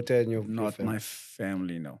your No, daughter and your Not family? my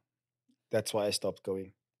family, no. That's why I stopped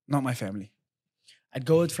going. Not my family. I'd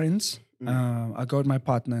go with friends. I'd go with my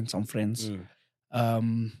partner and some friends.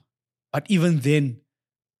 But even then,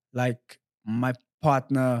 like my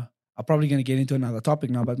partner, I'm probably going to get into another topic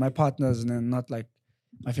now, but my partner's not like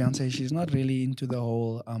my fiance. She's not really into the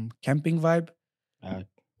whole camping vibe.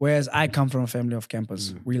 Whereas I come from a family of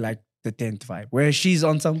campers. We like the tent vibe. Whereas she's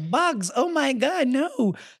on some bugs. Oh my God,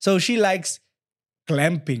 no. So she likes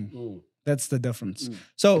glamping. That's the difference.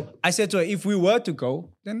 So I said to her, if we were to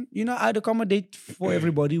go, then, I'd accommodate for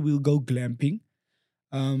everybody. We'll go glamping.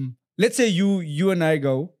 Let's say you and I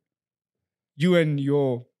go. You and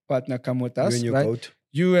your partner come with us. You and your right? goat.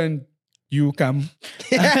 You and you come.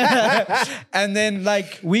 And then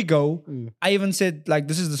we go. I even said,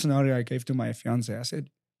 this is the scenario I gave to my fiance. I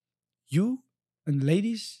said, you and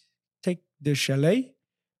ladies take the chalet.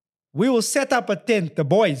 We will set up a tent, the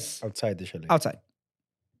boys. Outside the chalet. Outside.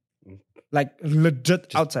 Like legit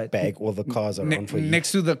Just outside. bag all the cars around for you.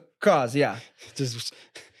 Next to the cars, yeah. Just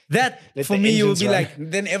That, Let for the me, it would engines be run.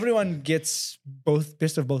 then everyone gets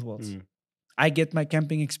best of both worlds. I get my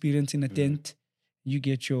camping experience in a tent. You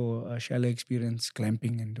get your chalet experience,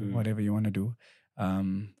 glamping and do whatever you want to do.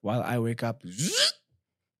 While I wake up, you.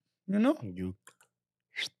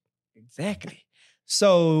 Exactly.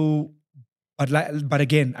 So, but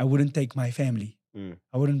again, I wouldn't take my family.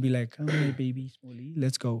 I wouldn't be like, oh, my baby, Smolly,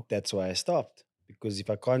 let's go. That's why I stopped. Because if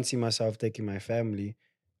I can't see myself taking my family,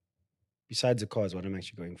 besides the cars, what I'm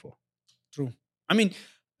actually going for. True. I mean,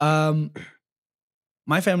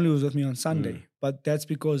 my family was with me on Sunday, but that's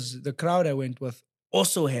because the crowd I went with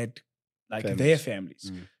also had their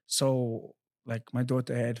families. So my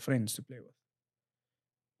daughter had friends to play with.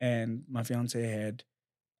 And my fiance had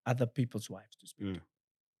other people's wives to speak to.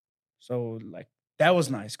 So that was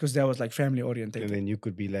nice because that was family oriented. And then you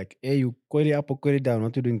could be like, hey, you query up or query down.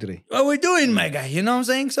 What are you doing today? What we're doing, my guy. You know what I'm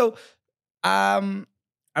saying? So I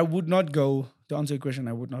would not go, to answer your question,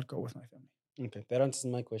 I would not go with my family. Okay, that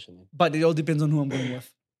answers my question then. But it all depends on who I'm going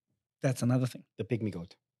with. That's another thing. The pygmy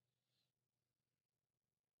goat.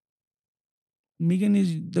 Megan,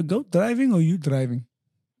 is the goat driving or you driving?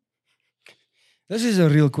 This is a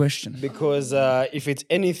real question. Because if it's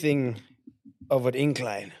anything of an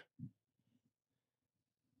incline,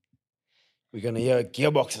 we're going to hear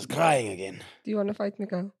gearboxes crying again. Do you want to fight,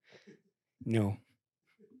 Mikael? No.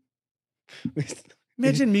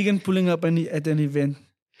 Imagine Megan pulling up at an event.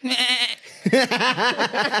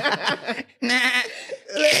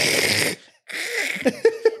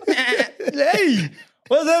 Hey,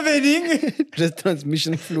 what's happening? Just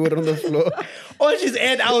transmission fluid on the floor. Oh, she's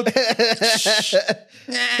head out.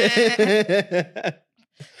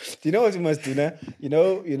 Do you know what you must do now? You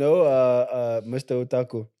know, Mr.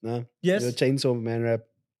 Otaku, nah? Yes. The Chainsaw Man rap.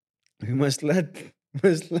 We must let the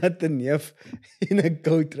Nyef in a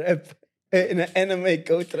goat rap. In an anime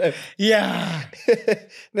goat rap. Yeah.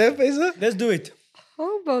 No, Faisal? Let's do it.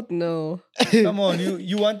 How about no? Come on,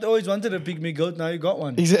 you always wanted a pygmy goat, now you got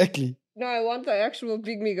one. Exactly. No, I want the actual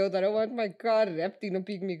pygmy goat. I don't want my car wrapped in a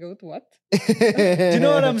pygmy goat. What? Do you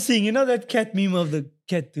know what I'm seeing? You know that cat meme of the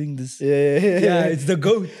cat doing this? Yeah, it's the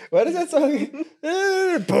goat. What is that song?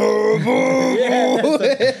 Yeah,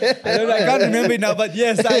 I don't know, I can't remember it now, but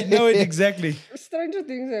yes, I know it exactly. Stranger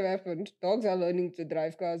things have happened. Dogs are learning to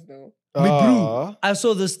drive cars though. Me, bro, I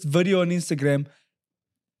saw this video on Instagram.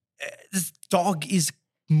 This dog is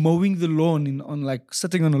mowing the lawn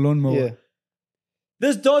sitting on a lawnmower. Yeah.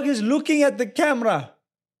 This dog is looking at the camera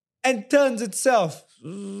and turns itself.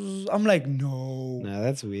 I'm like, no. Nah,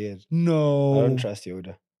 that's weird. No. I don't trust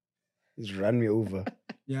Yoda. He's run me over.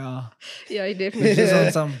 Yeah. Yeah, he definitely He's is.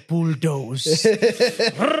 on some bulldoze.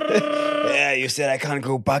 Yeah, you said I can't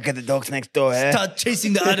go back at the dogs next door, eh? Start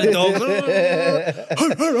chasing the other dog.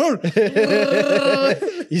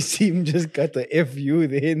 You see him just cut the FU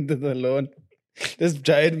the end of the lawn. This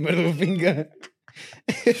giant middle finger.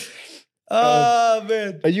 Ah,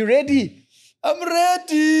 man. Are you ready? I'm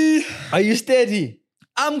ready. Are you steady?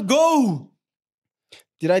 I'm go.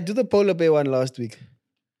 Did I do the polar bear one last week?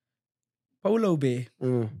 Polo bear.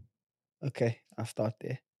 Okay, I'll start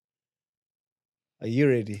there. Are you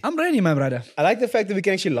ready? I'm ready, my brother. I like the fact that we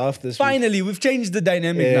can actually laugh this week. Finally, we've changed the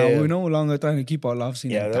dynamic Yeah, now. yeah. We're no longer trying to keep our laughs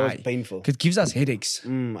in Yeah, and that was die. painful. It gives us headaches.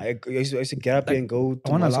 I used to get up here and go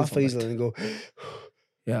to wanna Muscle laugh on Faisal that. and go,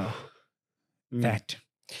 Yeah. That.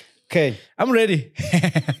 okay, I'm ready.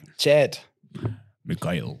 Chad.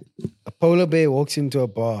 Mikhail. A polar bear walks into a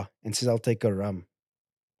bar and says, I'll take a rum.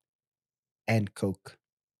 and Coke.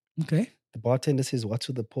 Okay. The bartender says, "What's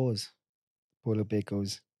with the pause?" Polar bear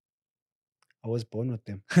goes, "I was born with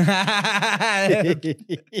them." That's a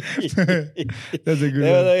good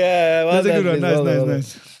one. Yeah, well That's a done, good one. please, Nice, well done, nice, well done.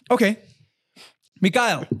 nice. Okay.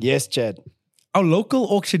 Mikhail, Yes, Chad. our local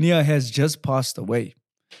auctioneer has just passed away.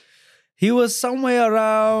 He was somewhere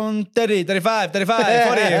around 30, 35, 35,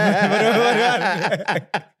 40.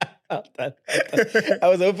 I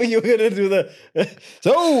was hoping you were gonna do the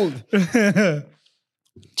sold.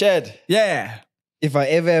 Chad, Yeah. if I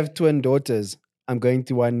ever have twin daughters, I'm going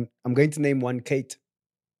to name one Kate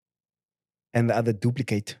and the other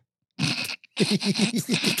Duplicate.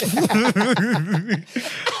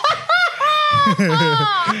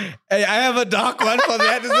 Hey, I have a dark one for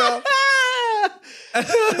that as well.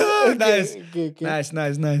 Nice. Okay. Nice,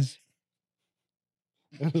 nice, nice.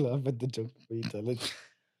 I laugh at the joke before you tell it.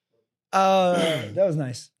 That was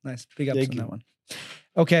nice. Nice. Big ups Thank on you. that one.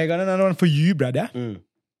 Okay, I got another one for you, brother. Mm.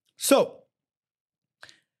 So,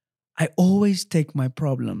 I always take my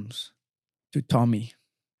problems to Tommy.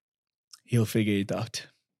 He'll figure it out.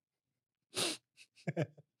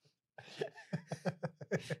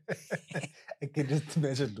 I can just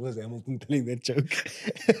imagine Lewis Hamilton telling that joke.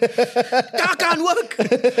 That can't work.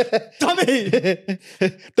 Tommy,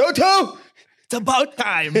 Toto! it's about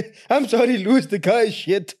time. I'm sorry, Lewis, the car is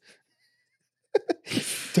shit.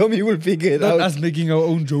 Tommy will figure it Not out. us making our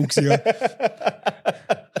own jokes here.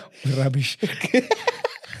 Rubbish.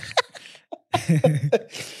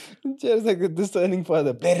 Just like the discerning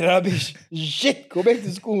father. Bad rubbish. Shit, go back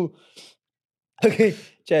to school. Okay,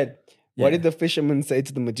 Chad, what Yeah. did the fisherman say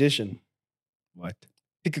to the magician? What?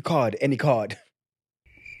 Pick a card, any card.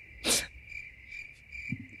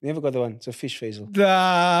 Never got the one. It's a fish phasal.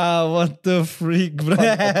 Ah, what the freak, bro.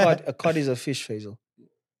 A card is a fish phasal.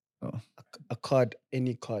 Oh. A card,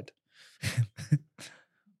 any card.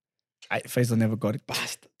 Faisal never got it.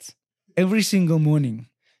 Bastards. Every single morning,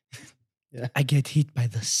 Yeah. I get hit by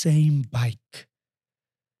the same bike.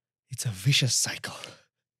 It's a vicious cycle.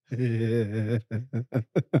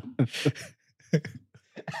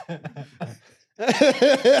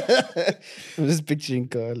 I'm just picturing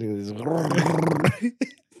Carly with this.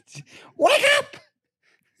 Wake up!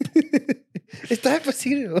 It's time for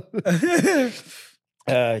cereal.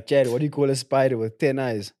 Chad, what do you call a spider with 10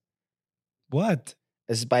 eyes? What?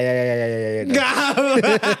 A spider.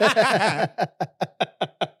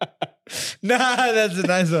 Nah, that's a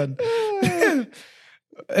nice one.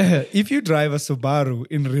 If you drive a Subaru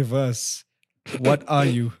in reverse, what are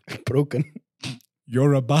you? Broken.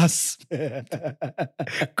 You're a bus.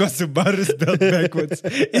 Because Subaru is spelled backwards.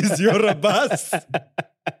 Is you're a bus.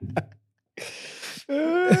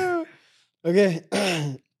 Okay.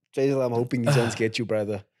 Faisal, I'm hoping these ones get you,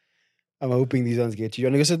 brother. I'm hoping these ones get you. You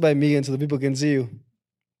want to go sit by me so the people can see you?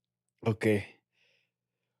 Okay.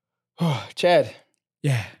 Chad,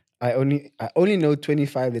 Yeah. I only know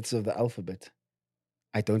 25 letters of the alphabet.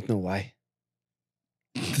 I don't know why.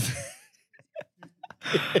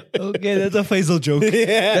 Okay, that's a Faisal joke.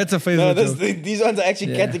 Yeah. That's a Faisal joke. These ones are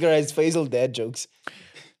actually Yeah. categorized Faisal dad jokes.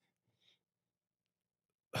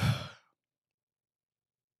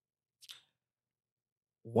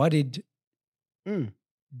 What did Mm.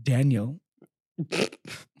 Daniel...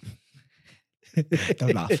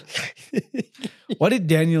 Don't laugh. What did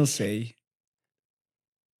Daniel say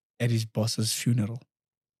at his boss's funeral?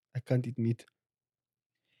 I can't eat meat.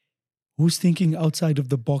 Who's thinking outside of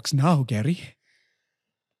the box now, Gary?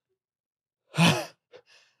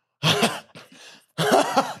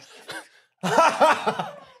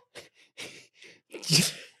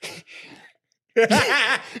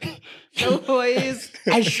 Boys.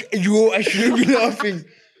 I shouldn't be laughing.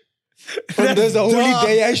 On this holy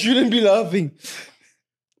day, I shouldn't be laughing.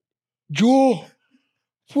 Joe,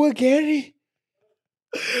 poor Gary.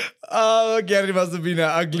 Oh, Gary must have been an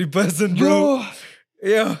ugly person, bro. Joe.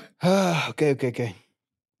 Yeah. Okay.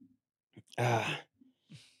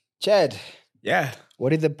 Chad, Yeah. what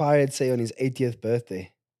did the pirate say on his 80th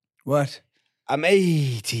birthday? What? I'm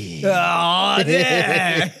 80. Oh,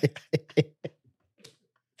 yeah.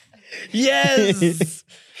 Yes.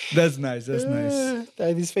 That's nice. That's nice.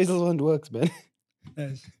 These Faisal one works, man.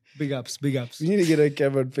 Nice. Big ups. Big ups. We need to get a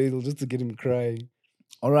camera on Faisal just to get him crying.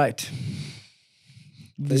 All right.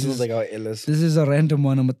 This Faisal's is, like our illest. this is a random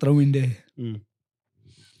one I'm going to throw in there. Mm.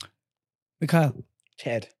 Mikhail,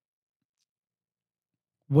 Chad.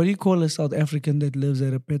 what do you call a South African that lives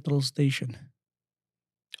at a petrol station?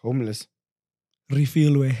 Homeless.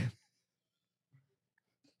 Refill way.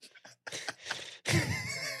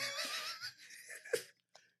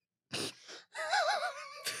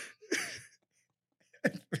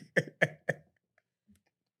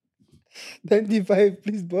 95,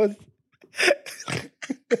 please, boss.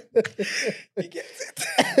 You get it.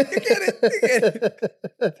 You get it. You get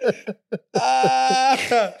it. Ah.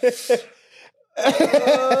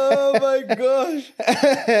 Oh my gosh.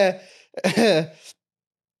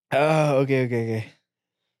 Okay.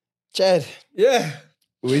 Chad, Yeah.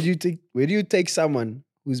 where do you take someone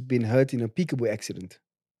who's been hurt in a peekaboo accident?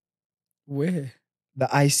 Where? The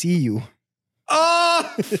ICU.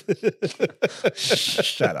 Oh!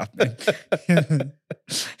 Shut up, man.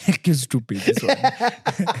 You're stupid, this one.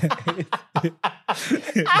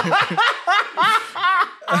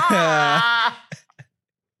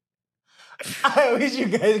 I wish you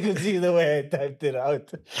guys could see the way I typed it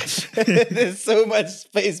out. There's so much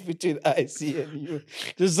space between IC and you,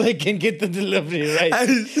 just so I can get the delivery right. And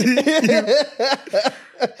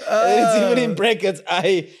it's even in brackets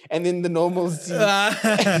I and then the normal C.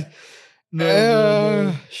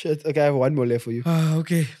 No. Shit. Okay, I have one more left for you.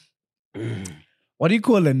 Okay. What do you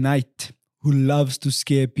call a knight who loves to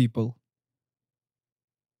scare people?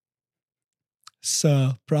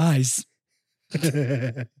 Surprise.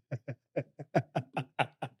 I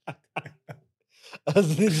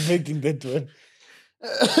wasn't expecting that one.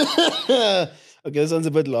 Okay, this one's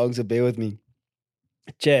a bit long, so bear with me.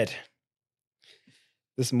 Chad,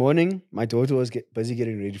 this morning, my daughter was busy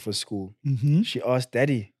getting ready for school. Mm-hmm. She asked,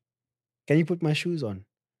 Daddy, can you put my shoes on?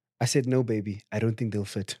 I said, no, baby. I don't think they'll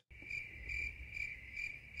fit.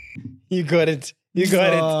 You got it. You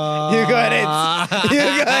got it. You got it.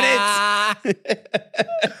 You got it.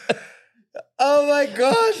 Oh my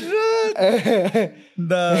gosh, man.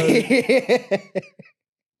 No.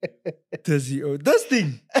 Does he owe this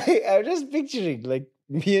thing? I'm just picturing like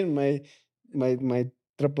me and my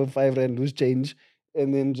 555 rand loose change,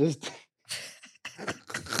 and then just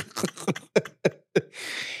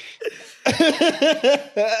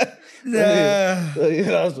Yeah. You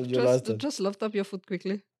last one. You last one. Just lift up your foot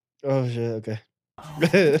quickly. Oh shit. Okay.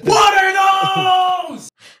 What are those?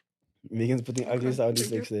 Megan's putting ugly sound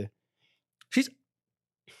thank effects there. She's.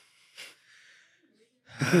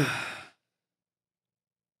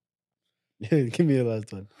 Give me your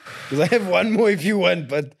last one, because I have one more if you want,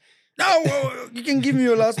 but No, you can give me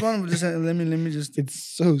your last one. Just let me just. it's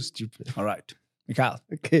so stupid. All right, Mikhail.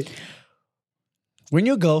 Okay. When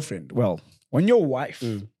your girlfriend, when your wife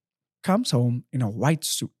Mm. comes home in a white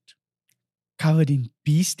suit, covered in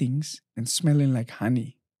bee stings and smelling like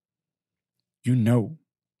honey, you know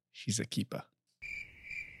she's a keeper.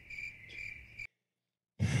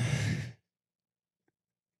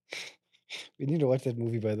 We need to watch that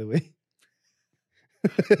movie, by the way.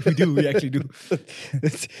 We actually do.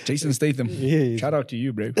 Jason Statham. Yeah. Shout out to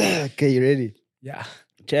you, bro. Okay, you ready? Yeah.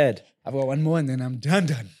 Chad, I've got one more and then I'm done.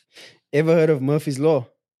 ever heard of Murphy's Law?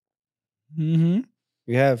 Mm-hmm.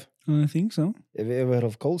 You have. I think so. Have you ever heard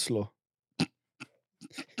of coleslaw?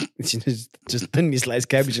 It's just thinly sliced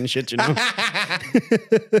cabbage and shit, you know?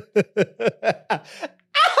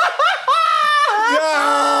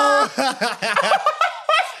 No!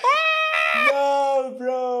 No,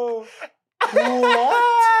 bro.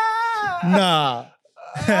 What? Nah.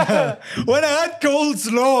 When I had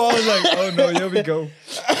coleslaw, I was like, oh no, here we go.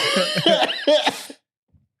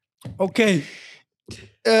 Okay.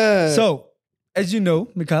 So, as you know,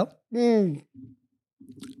 Mikhail, Mm.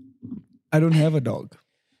 I don't have a dog.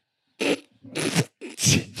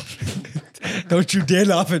 Don't you dare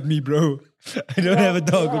laugh at me, bro. I don't have a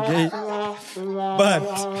dog, okay? But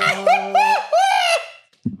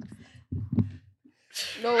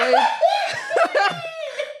No way.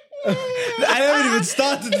 I haven't even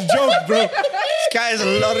started the joke, bro. This guy is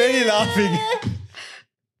already laughing.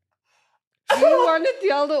 You want to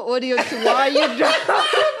tell the audience why you don't.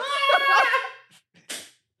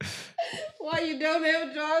 Why you don't have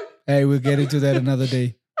a dog? Hey, we'll get into that another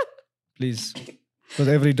day. Please. Because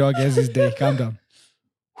every dog has his day. Calm down.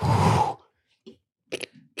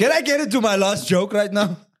 Can I get into my last joke right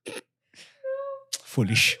now?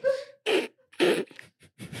 Foolish.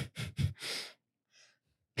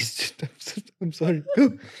 I'm sorry.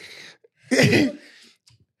 Go.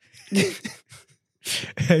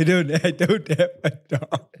 I don't have a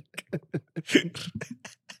dog.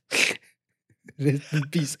 Rest in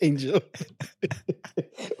peace, Angel.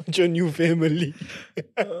 What's your new family?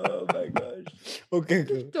 Oh my gosh. Okay,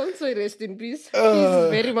 go. Don't say rest in peace. He's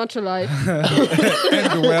very much alive.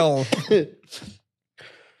 And well.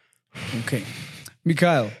 Okay.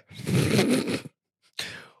 Mikhail.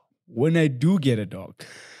 When I do get a dog,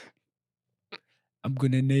 I'm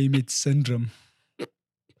going to name it Syndrome.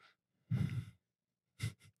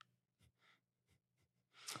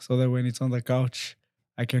 So that when it's on the couch,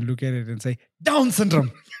 I can look at it and say, Down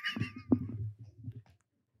syndrome.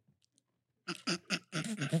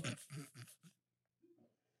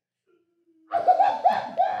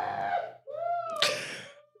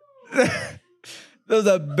 Those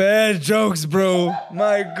are bad jokes, bro.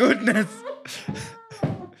 My goodness.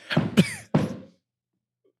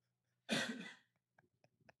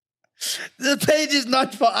 This page is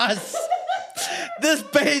not for us. This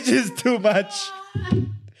page is too much.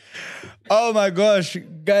 Oh my gosh.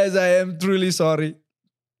 Guys, I am truly sorry.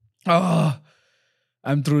 Oh,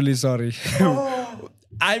 I'm truly sorry.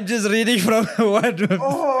 I'm just reading from what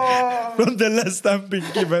from the list I'm being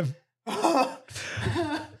given.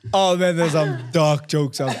 Oh man, there's some dark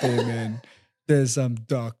jokes out there, man. There's some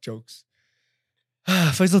dark jokes.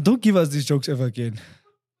 Faisal, don't give us these jokes ever again.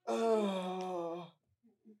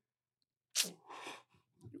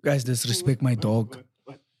 You guys disrespect my dog.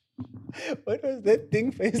 What was that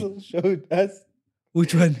thing Faisal showed us?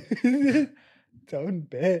 Which one? Down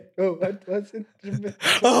bad. Oh, what was it?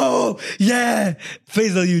 Oh, yeah.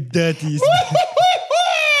 Faisal, you dirty.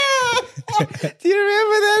 Do you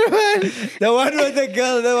remember that one? The one with the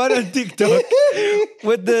girl, the one on TikTok.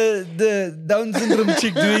 With the Down syndrome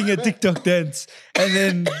chick doing a TikTok dance. And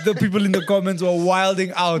then the people in the comments were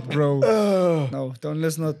wilding out, bro. No,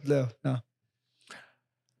 let's not. No.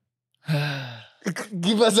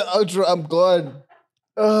 Give us an outro. I'm gone.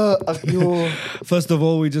 Yo. First of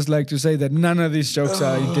all, we just like to say that none of these jokes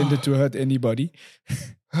are intended to hurt anybody.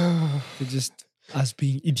 They're just us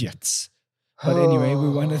being idiots. But anyway, we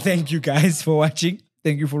want to thank you guys for watching.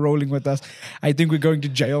 Thank you for rolling with us. I think we're going to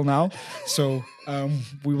jail now. So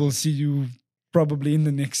we will see you probably in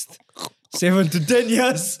the next 7 to 10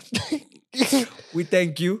 years. We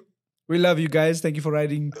thank you. We love you guys. Thank you for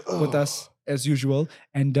riding with us as usual.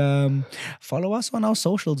 And follow us on our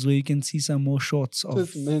socials where you can see some more shorts of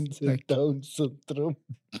This man said Down syndrome.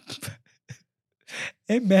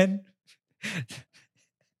 Amen.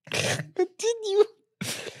 Continue.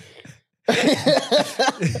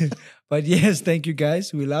 But yes, thank you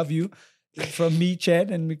guys. We love you. From me,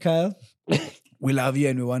 Chad and Mikhail. We love you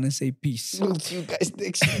and we want to say peace. We'll see you guys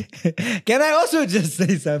next week. Can I also just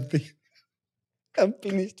say something? I'm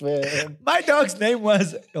finished, man. My dog's name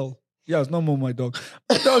was... Oh, yeah, it's no more my dog.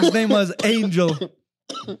 My dog's name was Angel.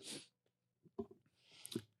 But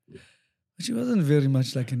she wasn't very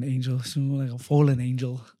much like an angel. She was more like a fallen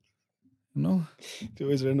angel. You know? She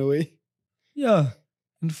always ran away. Yeah.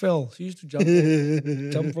 And fell. She used to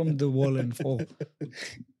jump from the wall and fall.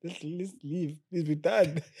 Let's leave. Please be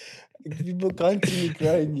done. People can't see me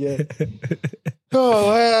crying yet. Oh,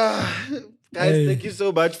 wow. Guys, Hey. thank you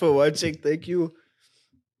so much for watching. Thank you.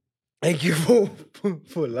 Thank you for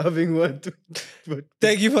loving what.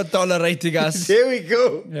 Thank you for tolerating us. There we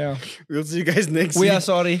go. Yeah. We'll see you guys next We week. are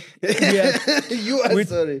sorry. You are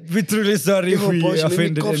sorry. We're truly sorry if we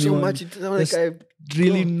offended cough so anyone. much. It sounds That's like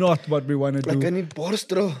really not what we want to I do. need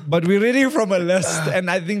borstro. But we're reading from a list, and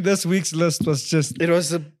I think this week's list was just It was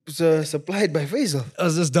supplied by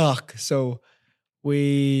Faisal. dark. So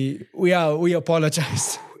we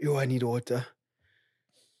apologize. Yo, I need water.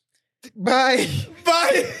 Bye.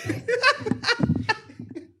 Bye.